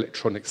all of the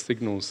electronic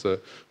signals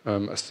that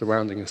are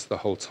surrounding us the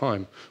whole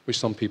time, which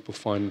some people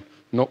find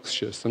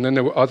noxious. And then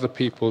there were other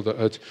people that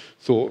had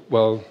thought,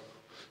 well,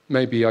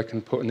 maybe I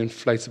can put an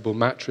inflatable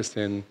mattress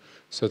in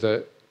so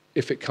that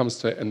if it comes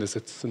to it and there's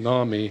a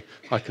tsunami,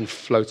 I can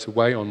float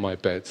away on my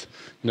bed.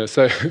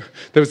 So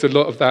there was a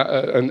lot of that,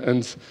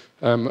 and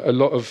a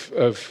lot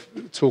of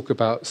talk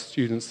about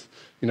students,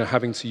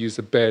 having to use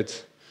a bed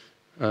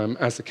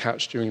as a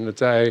couch during the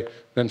day,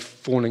 then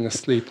falling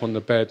asleep on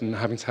the bed and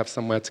having to have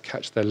somewhere to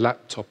catch their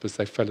laptop as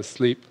they fell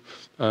asleep.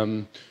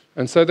 And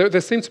so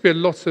there seemed to be a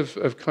lot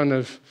of kind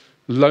of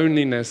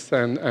loneliness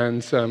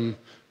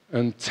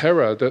and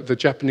terror that the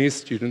Japanese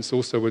students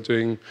also were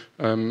doing,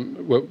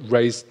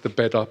 raised the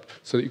bed up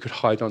so that you could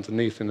hide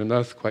underneath in an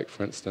earthquake,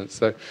 for instance.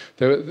 So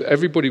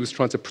everybody was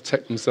trying to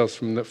protect themselves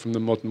from the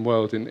modern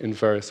world in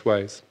various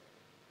ways.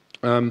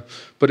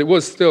 But it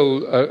was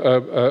still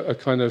a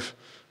kind of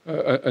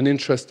an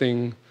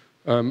interesting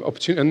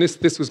opportunity. And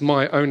this was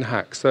my own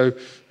hack. So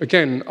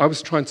again, I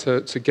was trying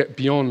to get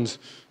beyond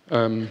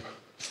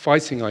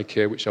fighting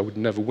IKEA, which I would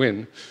never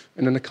win,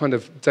 and in a kind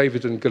of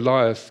David and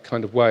Goliath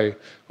kind of way,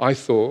 I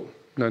thought,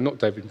 no, not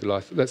David and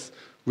Goliath, let's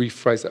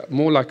rephrase it,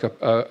 more like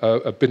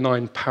a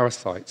benign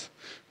parasite,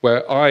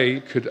 where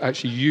I could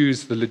actually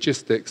use the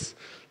logistics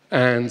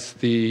and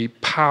the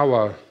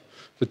power,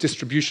 the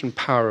distribution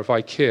power of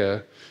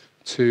IKEA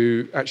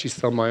to actually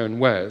sell my own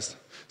wares.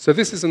 So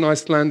this is an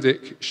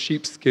Icelandic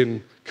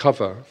sheepskin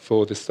cover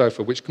for this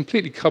sofa, which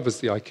completely covers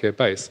the IKEA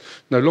base.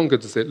 No longer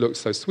does it look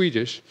so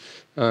Swedish.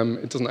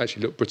 It doesn't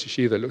actually look British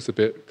either. It looks a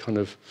bit kind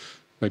of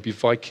maybe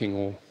Viking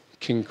or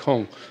King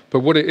Kong. But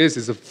what it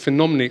is a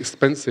phenomenally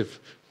expensive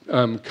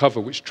cover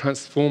which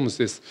transforms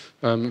this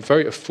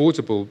very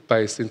affordable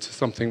base into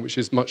something which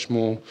is much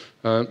more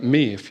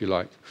me, if you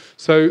like.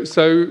 So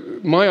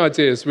my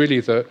idea is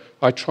really that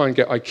I try and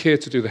get IKEA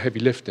to do the heavy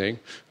lifting,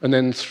 and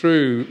then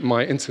through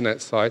my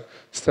internet site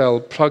sell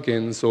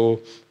plugins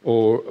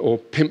or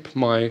pimp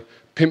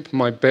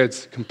my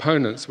bed's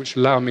components, which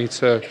allow me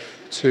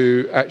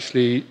to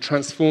actually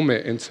transform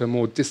it into a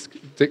more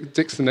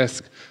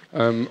Dixon-esque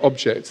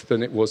object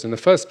than it was in the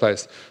first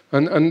place.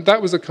 And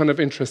that was a kind of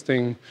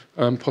interesting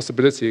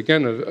possibility,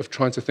 again, of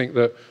trying to think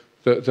that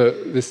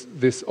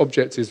this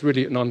object is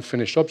really an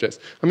unfinished object.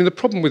 I mean, the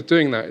problem with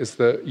doing that is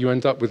that you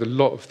end up with a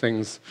lot of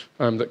things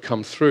that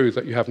come through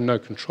that you have no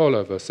control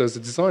over. So as a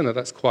designer,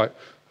 that's quite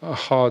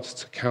hard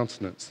to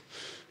countenance.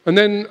 And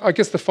then I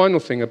guess the final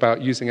thing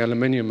about using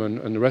aluminium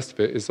and the rest of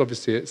it is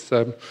obviously it's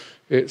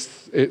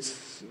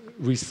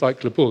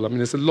recyclable. I mean,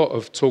 there's a lot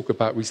of talk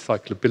about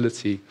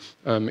recyclability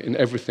in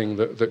everything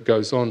that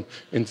goes on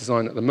in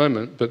design at the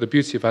moment. But the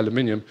beauty of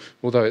aluminium,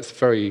 although it's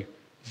very,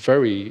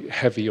 very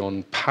heavy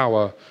on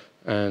power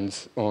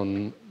and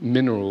on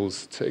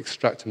minerals to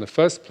extract in the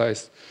first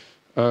place,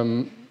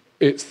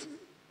 it's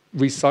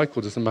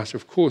recycled as a matter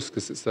of course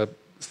because it's a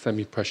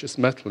semi-precious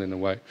metal in a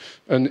way.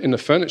 And in the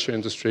furniture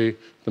industry,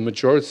 the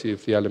majority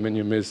of the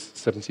aluminium is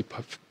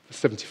 75%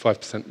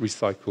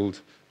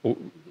 recycled, or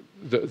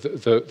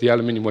the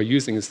aluminium we're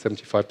using is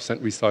 75%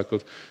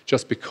 recycled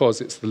just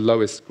because it's the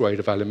lowest grade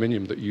of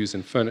aluminium that you use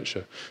in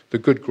furniture. The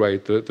good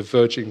grade, the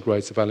virgin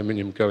grades of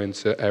aluminium go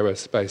into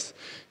aerospace,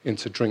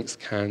 into drinks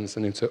cans,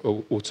 and into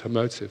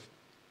automotive.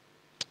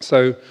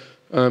 So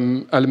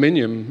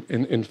aluminium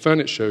in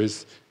furniture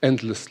is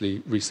endlessly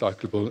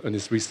recyclable and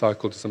is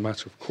recycled as a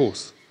matter of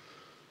course.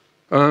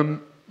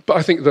 But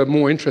I think the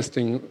more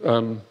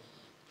interesting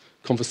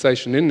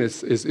conversation in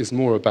this is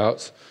more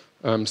about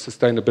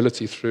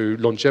sustainability through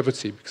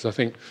longevity, because I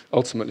think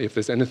ultimately if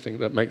there's anything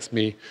that makes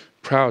me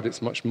proud,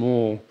 it's much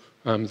more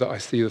that I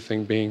see the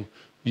thing being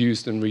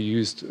used and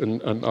reused,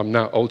 and I'm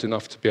now old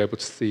enough to be able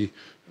to see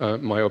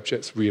my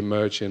objects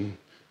re-emerge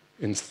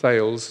in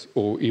sales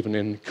or even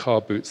in car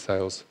boot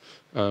sales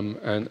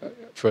and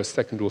for a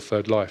second or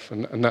third life,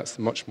 and that's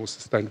much more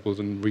sustainable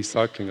than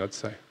recycling, I'd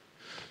say.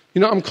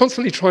 I'm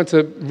constantly trying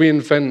to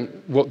reinvent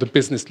what the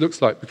business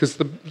looks like, because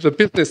the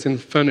business in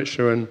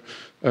furniture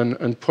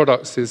and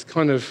products is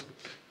kind of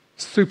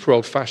super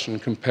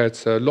old-fashioned compared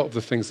to a lot of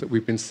the things that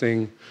we've been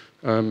seeing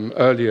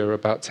earlier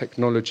about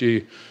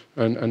technology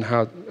and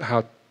how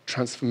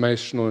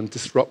transformational and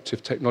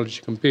disruptive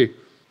technology can be.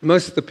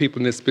 Most of the people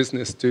in this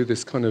business do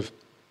this kind of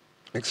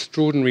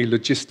extraordinary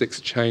logistics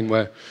chain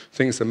where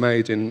things are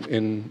made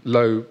in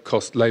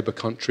low-cost labour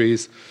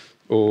countries,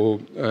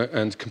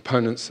 and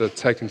components are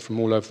taken from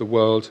all over the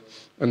world,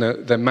 and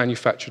they're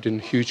manufactured in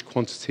huge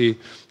quantity,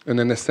 and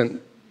then they're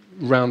sent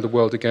around the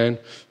world again.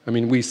 I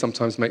mean, we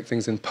sometimes make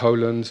things in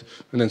Poland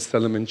and then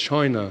sell them in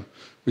China.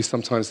 We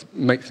sometimes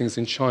make things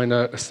in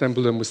China,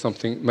 assemble them with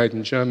something made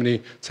in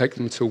Germany, take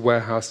them to a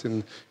warehouse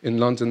in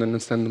London, and then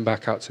send them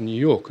back out to New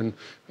York.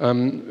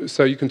 And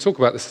so you can talk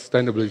about the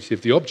sustainability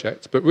of the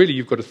object, but really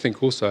you've got to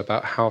think also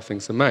about how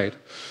things are made.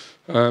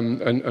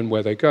 and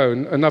where they go.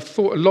 And I've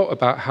thought a lot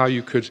about how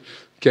you could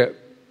get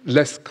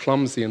less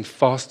clumsy and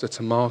faster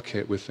to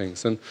market with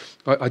things. And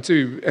I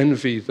do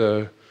envy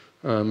the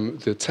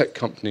tech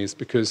companies,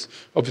 because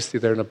obviously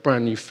they're in a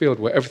brand new field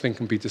where everything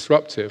can be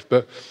disruptive.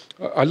 But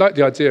I like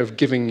the idea of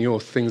giving your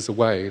things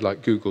away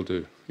like Google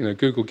do. You know,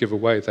 Google give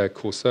away their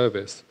core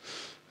service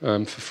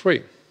for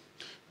free.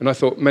 And I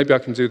thought maybe I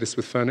can do this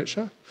with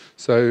furniture.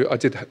 So I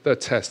did a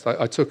test.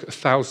 I took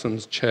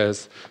 1,000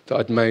 chairs that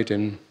I'd made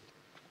in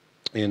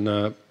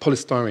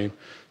polystyrene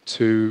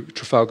to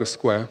Trafalgar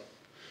Square,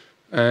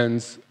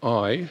 and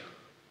I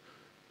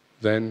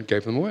then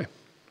gave them away.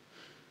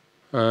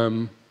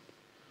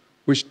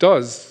 Which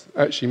does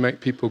actually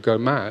make people go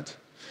mad,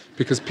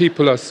 because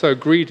people are so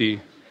greedy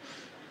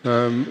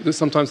that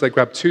sometimes they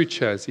grab 2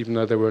 chairs even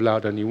though they were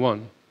allowed only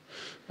 1.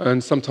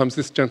 And sometimes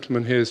this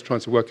gentleman here is trying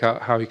to work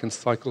out how he can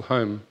cycle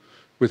home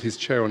with his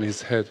chair on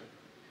his head.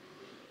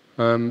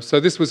 So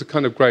this was a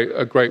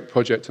great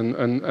project,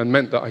 and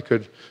meant that I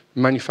could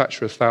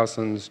manufacture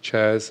 1,000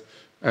 chairs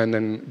and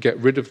then get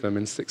rid of them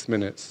in 6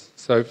 minutes.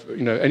 So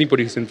you know,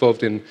 anybody who's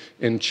involved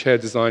in chair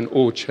design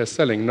or chair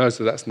selling knows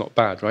that that's not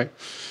bad, right?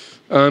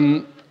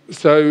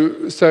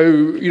 So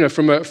you know,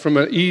 from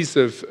an ease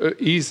of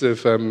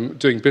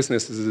doing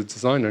business as a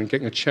designer and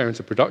getting a chair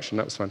into production,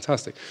 that was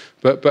fantastic.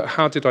 But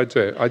how did I do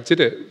it? I did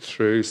it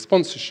through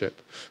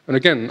sponsorship. And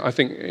again, I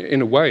think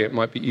in a way it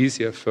might be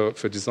easier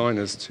for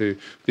designers to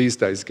these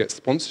days get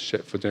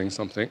sponsorship for doing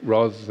something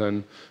rather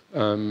than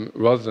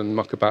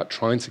muck about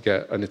trying to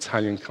get an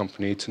Italian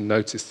company to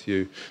notice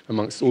you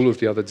amongst all of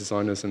the other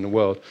designers in the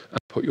world and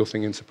put your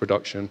thing into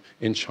production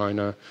in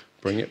China,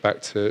 bring it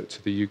back to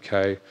the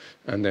UK,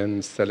 and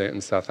then sell it in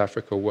South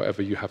Africa, or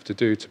whatever you have to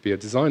do to be a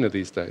designer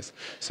these days.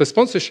 So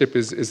sponsorship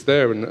is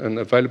there and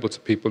available to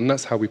people, and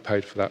that's how we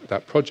paid for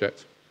that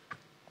project.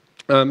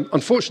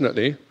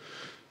 Unfortunately,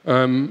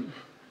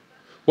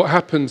 what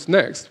happened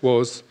next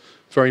was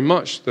very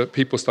much that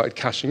people started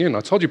cashing in. I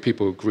told you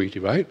people were greedy,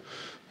 right?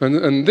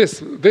 And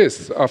this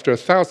after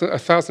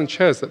 1,000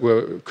 chairs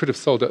that could have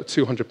sold at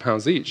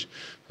 £200 each,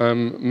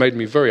 made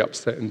me very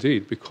upset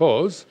indeed,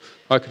 because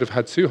I could have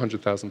had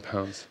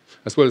 £200,000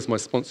 as well as my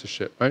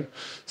sponsorship, right?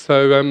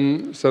 So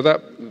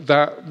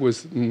that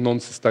was a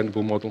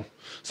non-sustainable model.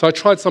 So I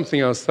tried something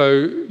else. So,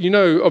 you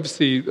know,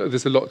 obviously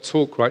there's a lot of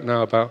talk right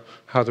now about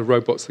how the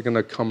robots are going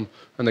to come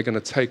and they're going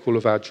to take all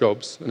of our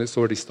jobs, and it's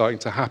already starting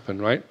to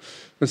happen, right?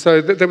 And so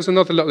there was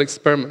another little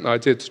experiment that I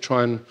did to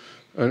try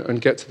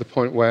and get to the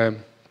point where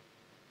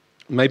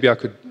maybe I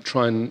could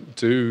try and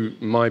do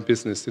my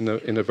business in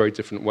a very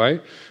different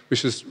way,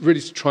 which is really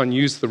to try and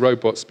use the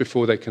robots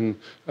before they can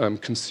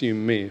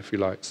consume me, if you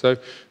like. So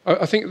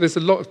I think there's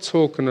a lot of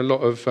talk and a lot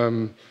of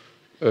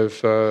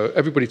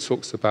everybody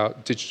talks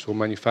about digital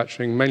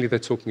manufacturing. Mainly they're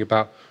talking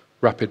about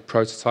rapid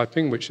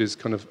prototyping, which is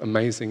kind of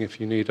amazing if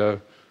you need a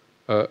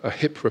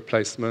hip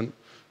replacement,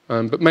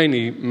 but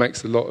mainly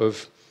makes a lot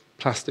of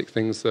plastic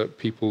things that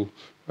people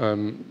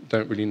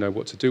don't really know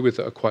what to do with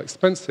that are quite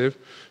expensive.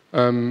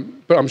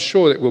 But I'm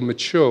sure it will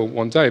mature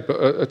one day. But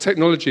a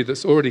technology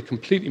that's already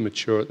completely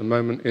mature at the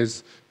moment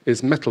is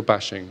metal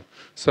bashing.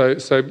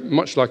 So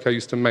much like I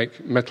used to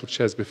make metal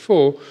chairs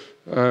before,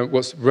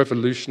 what's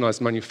revolutionized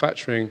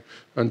manufacturing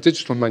and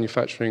digital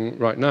manufacturing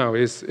right now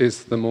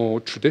is the more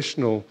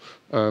traditional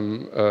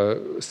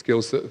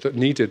skills that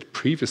needed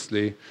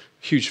previously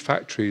huge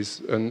factories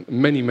and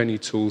many, many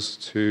tools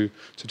to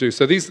do.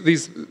 So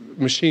these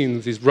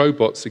machines, these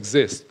robots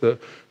exist that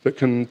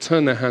can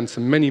turn their hand to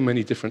many,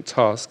 many different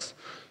tasks,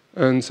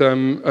 and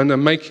are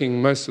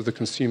making most of the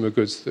consumer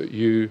goods that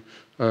you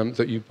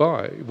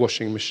buy,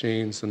 washing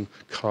machines and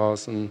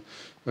cars and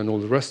all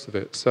the rest of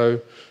it. So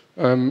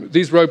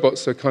these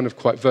robots are kind of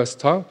quite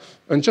versatile,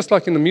 and just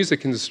like in the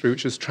music industry,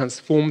 which has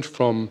transformed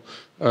from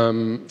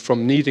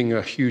needing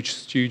a huge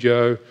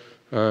studio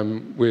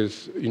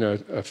with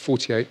a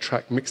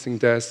 48-track mixing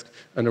desk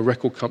and a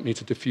record company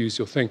to diffuse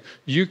your thing,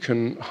 you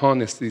can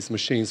harness these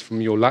machines from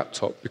your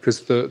laptop,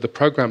 because the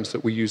programs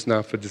that we use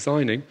now for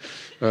designing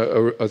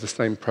are the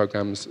same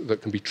programs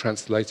that can be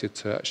translated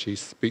to actually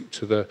speak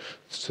to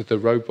the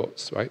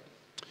robots, right?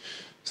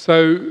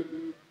 So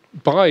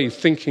by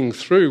thinking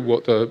through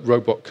what the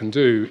robot can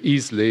do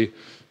easily,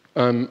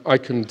 I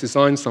can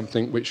design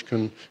something which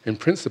can, in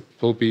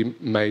principle, be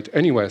made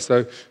anywhere.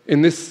 So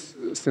in this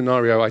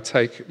scenario, I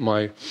take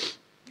my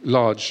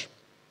large,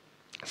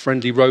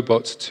 friendly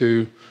robot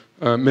to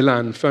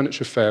Milan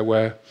Furniture Fair,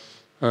 where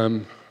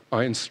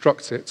I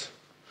instruct it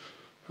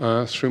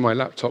through my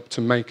laptop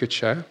to make a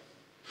chair.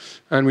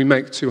 And we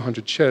make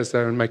 200 chairs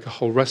there and make a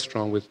whole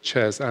restaurant with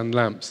chairs and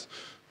lamps.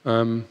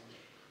 And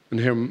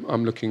here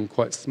I'm looking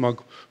quite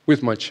smug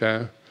with my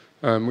chair,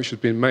 which has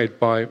been made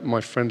by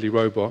my friendly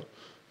robot.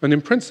 And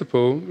in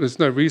principle, there's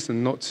no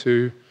reason not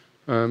to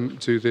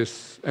do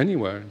this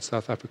anywhere in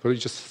South Africa. You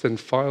just send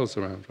files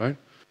around, right?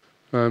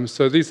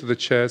 So these are the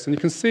chairs. And you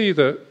can see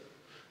that,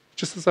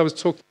 just as I was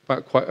talking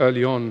about quite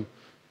early on,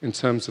 in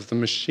terms of the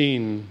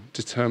machine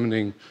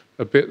determining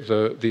a bit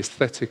the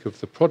aesthetic of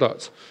the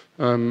product.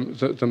 The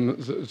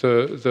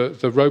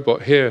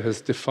robot here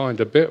has defined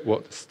a bit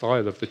what the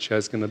style of the chair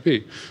is going to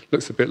be.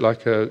 Looks a bit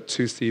like a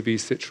 2CV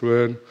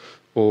Citroën,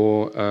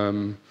 or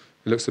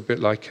it looks a bit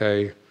like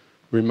a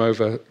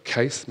Remova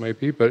case,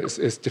 maybe, but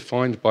it's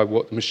defined by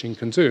what the machine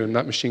can do, and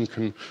that machine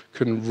can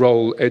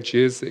roll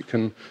edges, it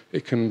can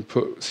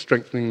put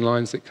strengthening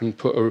lines, it can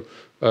put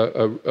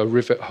a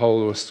rivet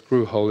hole or a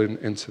screw hole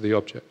into the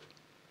object.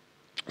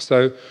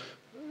 So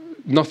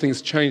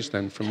nothing's changed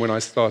then from when I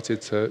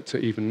started to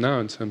even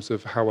now in terms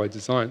of how I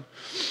design.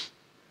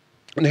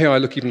 And here I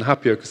look even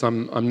happier because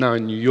I'm now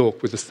in New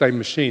York with the same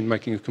machine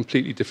making a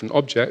completely different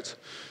object,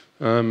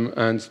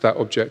 and that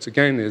object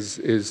again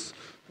is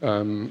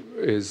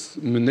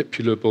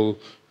manipulable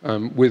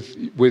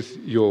with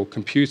your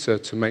computer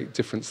to make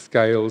different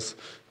scales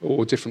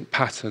or different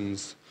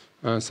patterns.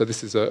 So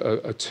this is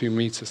a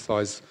 2-meter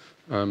size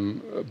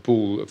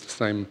ball of the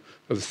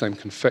same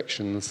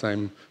confection, the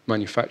same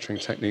manufacturing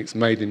techniques,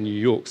 made in New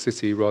York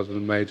City rather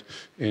than made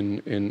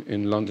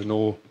in London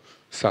or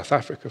South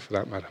Africa, for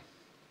that matter.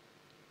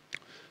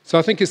 So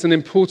I think it's an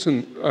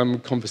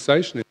important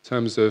conversation in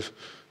terms of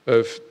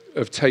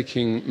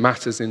taking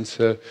matters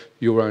into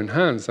your own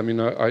hands. I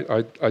mean,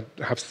 I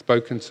have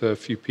spoken to a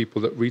few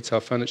people that retail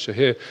furniture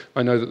here.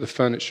 I know that the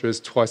furniture is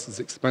twice as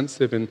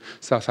expensive in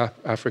South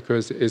Africa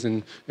as it is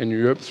in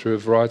Europe through a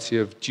variety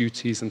of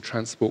duties and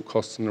transport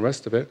costs and the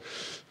rest of it.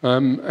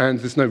 And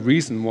there's no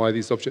reason why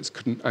these objects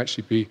couldn't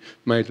actually be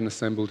made and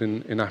assembled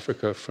in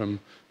Africa from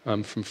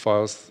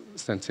files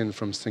sent in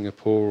from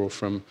Singapore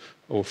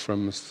or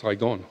from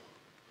Saigon.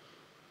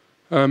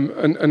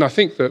 And I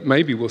think that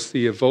maybe we'll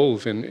see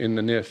evolve in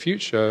the near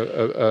future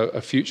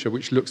a future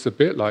which looks a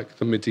bit like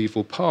the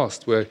medieval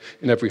past, where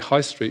in every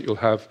high street you'll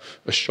have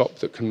a shop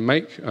that can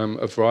make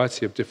a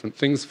variety of different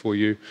things for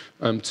you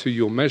to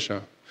your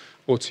measure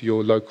or to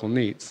your local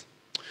needs.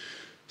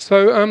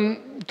 So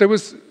there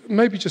was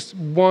maybe just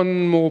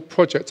one more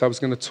project I was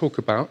going to talk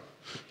about.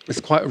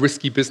 It's quite a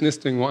risky business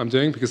doing what I'm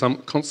doing because I'm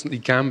constantly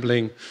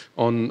gambling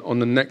on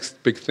the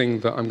next big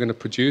thing that I'm going to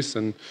produce,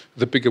 and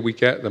the bigger we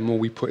get, the more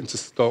we put into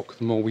stock,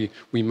 the more we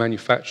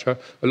manufacture.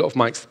 A lot of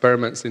my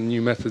experiments in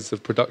new methods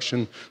of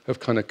production have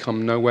kind of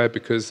come nowhere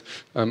because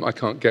I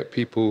can't get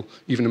people,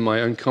 even in my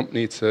own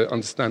company, to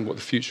understand what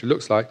the future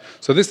looks like.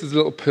 So this is a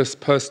little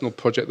personal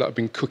project that I've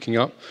been cooking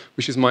up,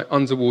 which is my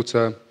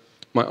underwater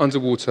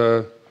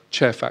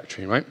chair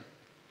factory, right?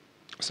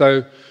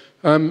 So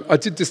I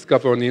did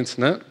discover on the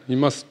internet, you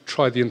must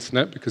try the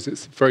internet because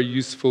it's very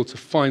useful to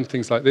find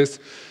things like this,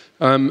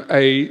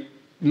 a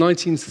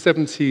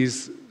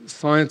 1970s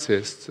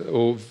scientist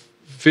or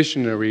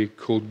visionary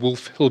called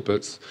Wolf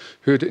Hilberts,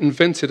 who had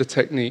invented a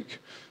technique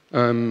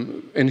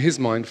in his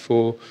mind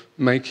for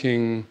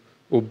making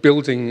or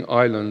building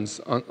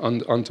islands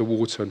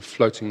underwater and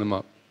floating them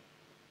up.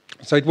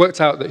 So he'd worked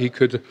out that he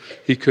could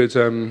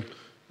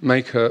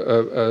make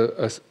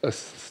a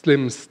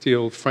slim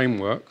steel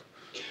framework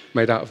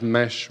made out of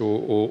mesh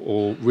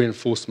or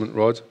reinforcement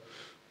rod,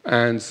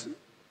 and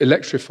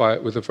electrify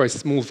it with a very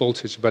small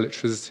voltage of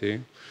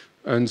electricity,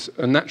 and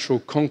a natural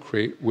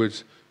concrete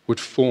would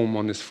form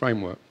on this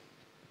framework.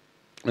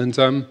 And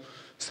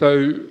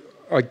so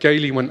I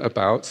gaily went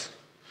about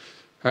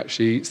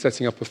actually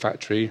setting up a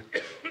factory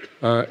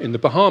in the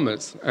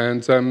Bahamas.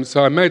 And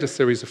so I made a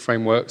series of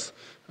frameworks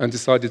and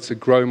decided to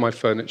grow my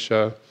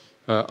furniture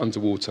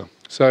underwater.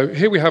 So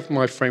here we have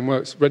my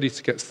frameworks ready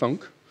to get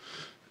sunk.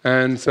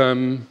 And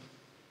so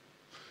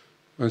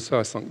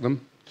I sunk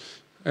them,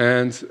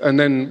 and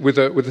then with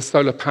a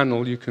solar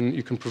panel you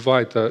can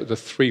provide the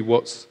 3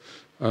 watts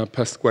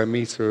per square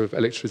meter of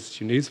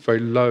electricity you need. Very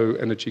low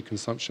energy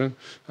consumption,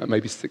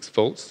 maybe 6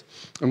 volts.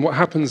 And what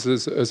happens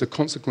as a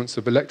consequence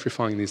of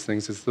electrifying these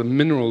things is the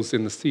minerals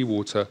in the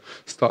seawater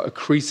start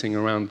accreting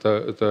around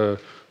the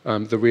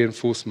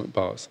reinforcement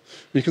bars.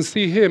 You can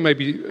see here,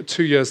 maybe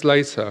 2 years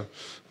later,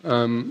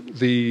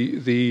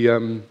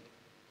 the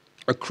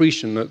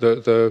accretion,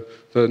 the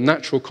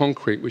natural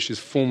concrete which is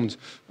formed,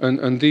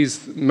 and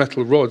these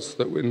metal rods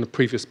that were in the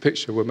previous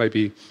picture were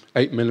maybe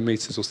 8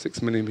 millimeters or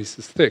 6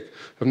 millimeters thick,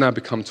 have now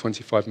become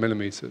 25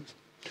 millimeters.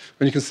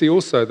 And you can see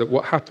also that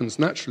what happens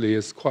naturally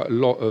is quite a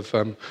lot of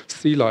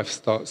sea life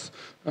starts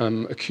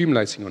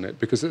accumulating on it,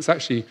 because it's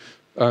actually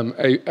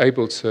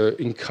able to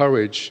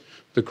encourage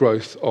the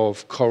growth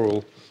of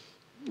coral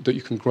that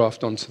you can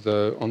graft onto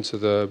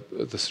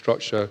the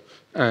structure,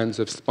 and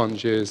of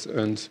sponges,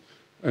 and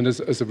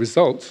as a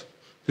result,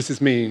 this is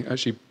me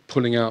actually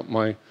pulling out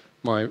my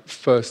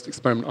first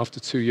experiment after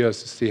 2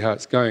 years to see how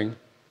it's going.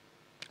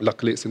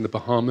 Luckily, it's in the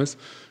Bahamas,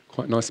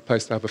 quite a nice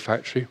place to have a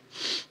factory.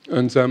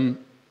 And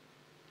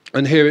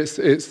here it's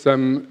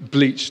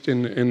bleached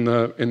in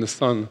the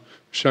sun,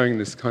 showing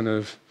this kind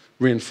of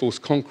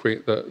reinforced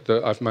concrete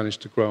that I've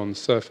managed to grow on the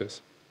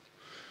surface.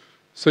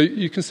 So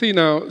you can see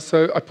now,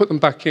 so I put them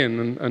back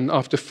in, and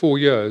after 4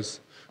 years,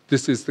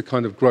 this is the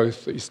kind of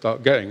growth that you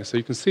start getting. So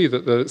you can see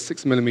that the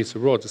 6 millimeter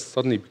rod has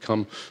suddenly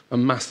become a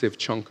massive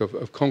chunk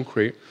of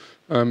concrete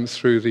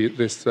through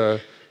this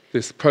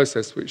this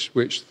process which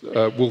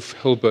Wolf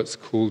Hilbert's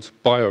called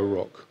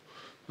biorock,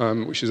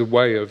 which is a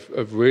way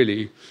of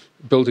really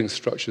building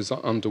structures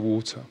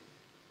underwater.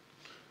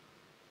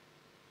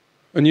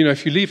 And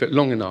if you leave it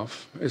long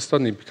enough, it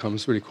suddenly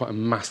becomes really quite a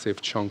massive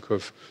chunk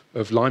of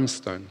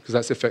limestone, because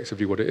that's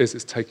effectively what it is.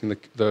 It's taking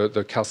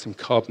the calcium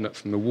carbonate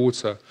from the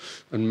water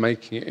and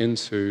making it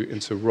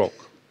into rock.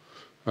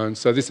 And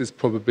so this is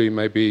probably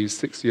maybe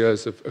 6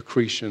 years of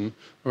accretion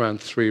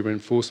around 3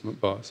 reinforcement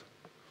bars.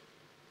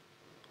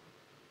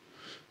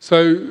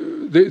 So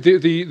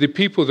the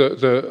people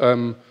that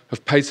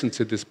have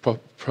patented this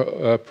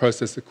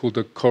process are called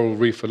the Coral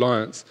Reef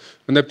Alliance,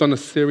 and they've done a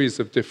series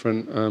of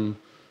different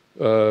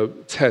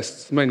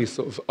tests, mainly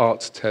sort of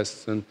art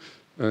tests, and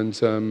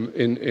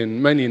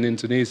mainly in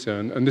Indonesia.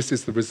 And this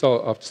is the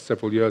result after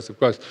several years of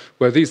growth,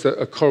 where these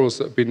are corals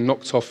that have been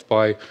knocked off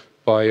by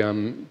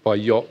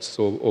yachts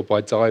or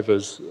by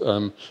divers,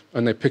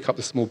 and they pick up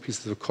the small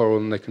pieces of coral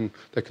and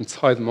they can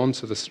tie them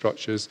onto the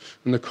structures,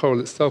 and the coral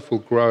itself will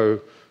grow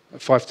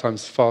 5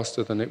 times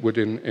faster than it would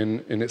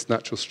in its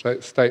natural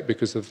state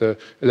because of the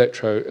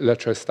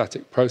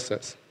electrostatic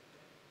process.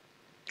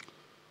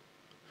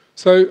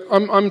 So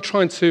I'm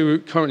trying to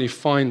currently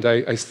find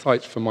a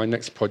site for my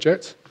next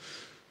project.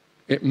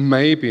 It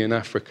may be in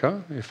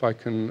Africa, if I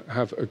can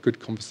have a good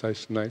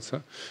conversation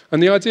later.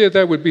 And the idea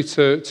there would be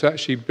to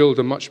actually build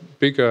a much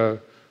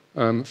bigger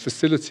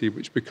facility,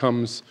 which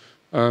becomes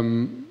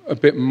a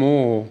bit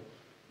more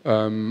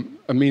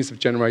a means of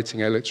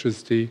generating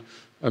electricity,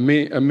 a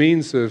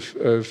means of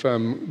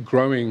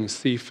growing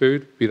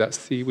seafood, be that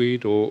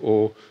seaweed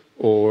or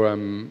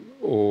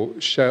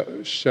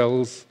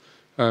shells,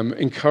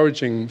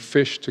 encouraging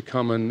fish to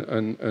come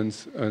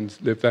and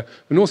live there,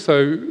 and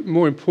also,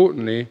 more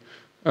importantly,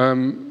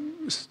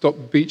 stop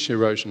beach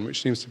erosion,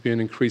 which seems to be an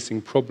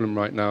increasing problem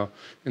right now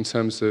in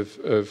terms of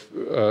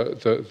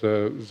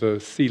the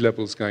sea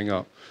levels going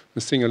up. We're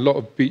seeing a lot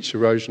of beach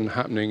erosion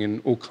happening in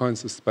all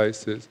kinds of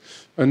spaces,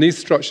 and these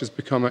structures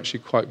become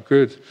actually quite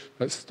good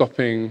at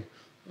stopping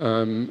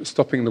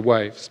the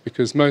waves,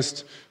 because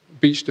most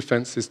beach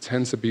defences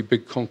tend to be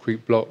big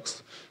concrete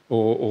blocks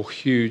or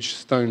huge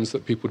stones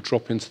that people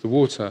drop into the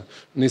water,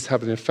 and these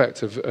have an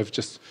effect of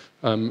just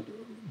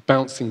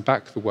bouncing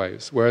back the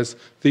waves, whereas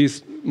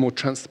these more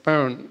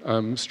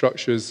transparent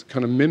structures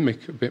kind of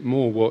mimic a bit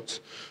more what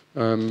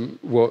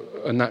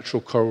a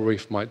natural coral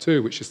reef might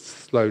do, which is to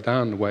slow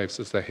down the waves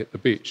as they hit the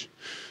beach.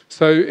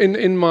 So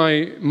in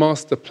my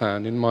master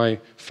plan, in my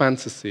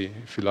fantasy,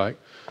 if you like,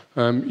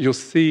 you'll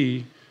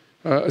see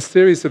a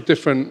series of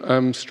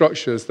different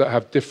structures that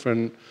have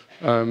different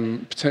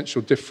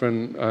potential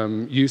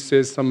different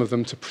uses, some of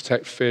them to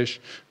protect fish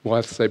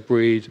whilst they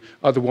breed,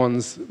 other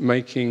ones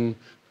making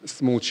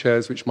small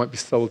chairs which might be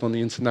sold on the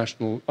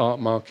international art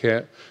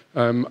market,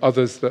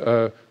 others that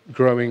are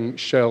growing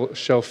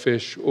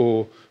shellfish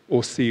or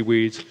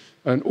seaweed,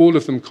 and all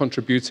of them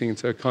contributing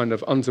to a kind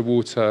of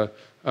underwater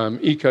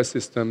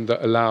ecosystem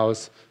that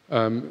allows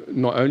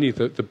not only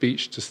the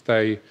beach to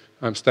stay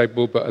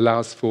stable, but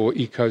allows for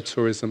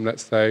ecotourism,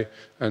 let's say,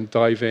 and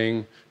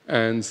diving,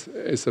 and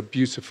it's a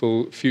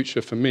beautiful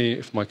future for me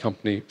if my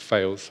company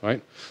fails,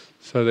 right?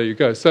 So there you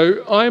go.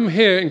 So I'm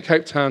here in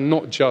Cape Town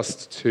not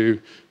just to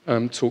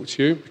talk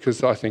to you,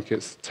 because I think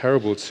it's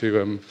terrible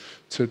to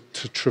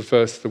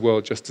traverse the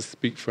world just to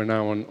speak for an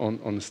hour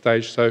on the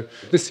stage. So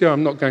this year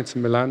I'm not going to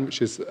Milan,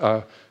 which is,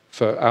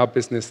 for our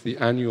business, the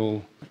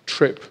annual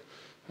trip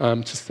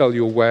to sell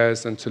your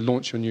wares and to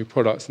launch your new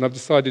products. And I've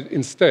decided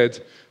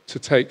instead to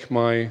take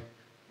my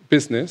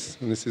business,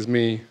 and this is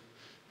me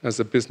as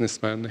a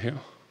businessman here,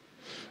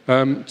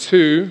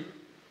 to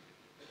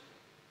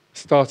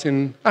start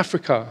in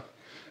Africa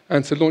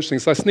and to launch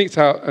things. So I sneaked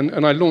out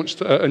and I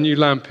launched a new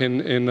lamp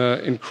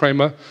in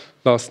Kramer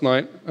last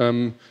night,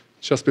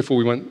 just before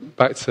we went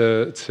back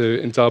to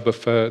Indaba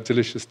for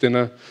delicious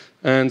dinner.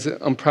 And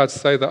I'm proud to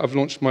say that I've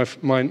launched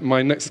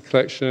my next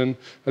collection,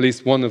 at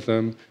least one of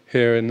them,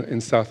 here in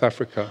South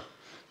Africa.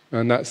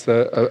 And that's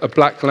a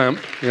black lamp,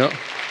 yeah.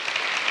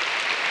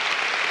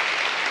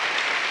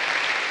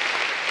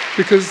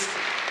 Because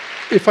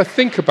if I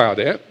think about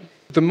it,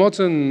 the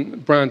modern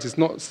brand is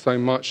not so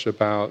much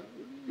about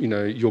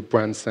your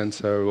brand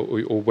center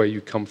or where you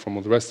come from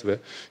or the rest of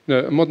it.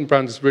 A modern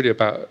brand is really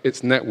about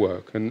its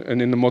network, and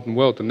in the modern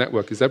world, the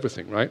network is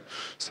everything, right?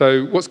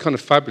 So what's kind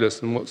of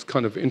fabulous and what's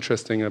kind of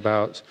interesting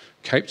about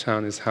Cape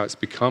Town is how it's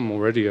become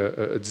already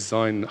a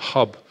design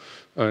hub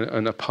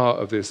and a part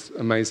of this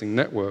amazing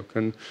network.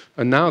 And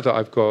now that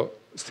I've got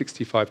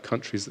 65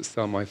 countries that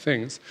sell my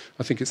things,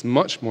 I think it's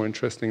much more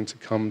interesting to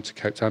come to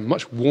Cape Town,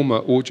 much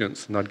warmer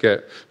audience than I'd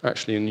get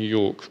actually in New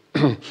York,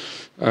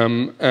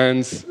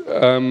 and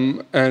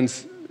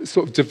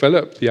sort of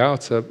develop the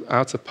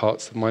outer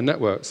parts of my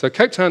network. So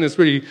Cape Town is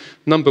really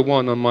number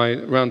one on my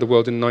Around the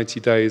World in 90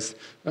 Days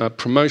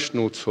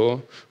promotional tour,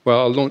 where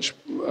I'll launch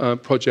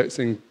projects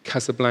in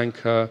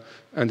Casablanca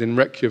and in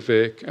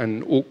Reykjavik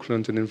and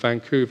Auckland and in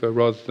Vancouver,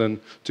 rather than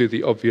do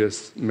the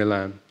obvious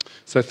Milan.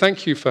 So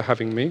thank you for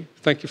having me.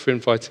 Thank you for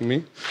inviting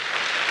me.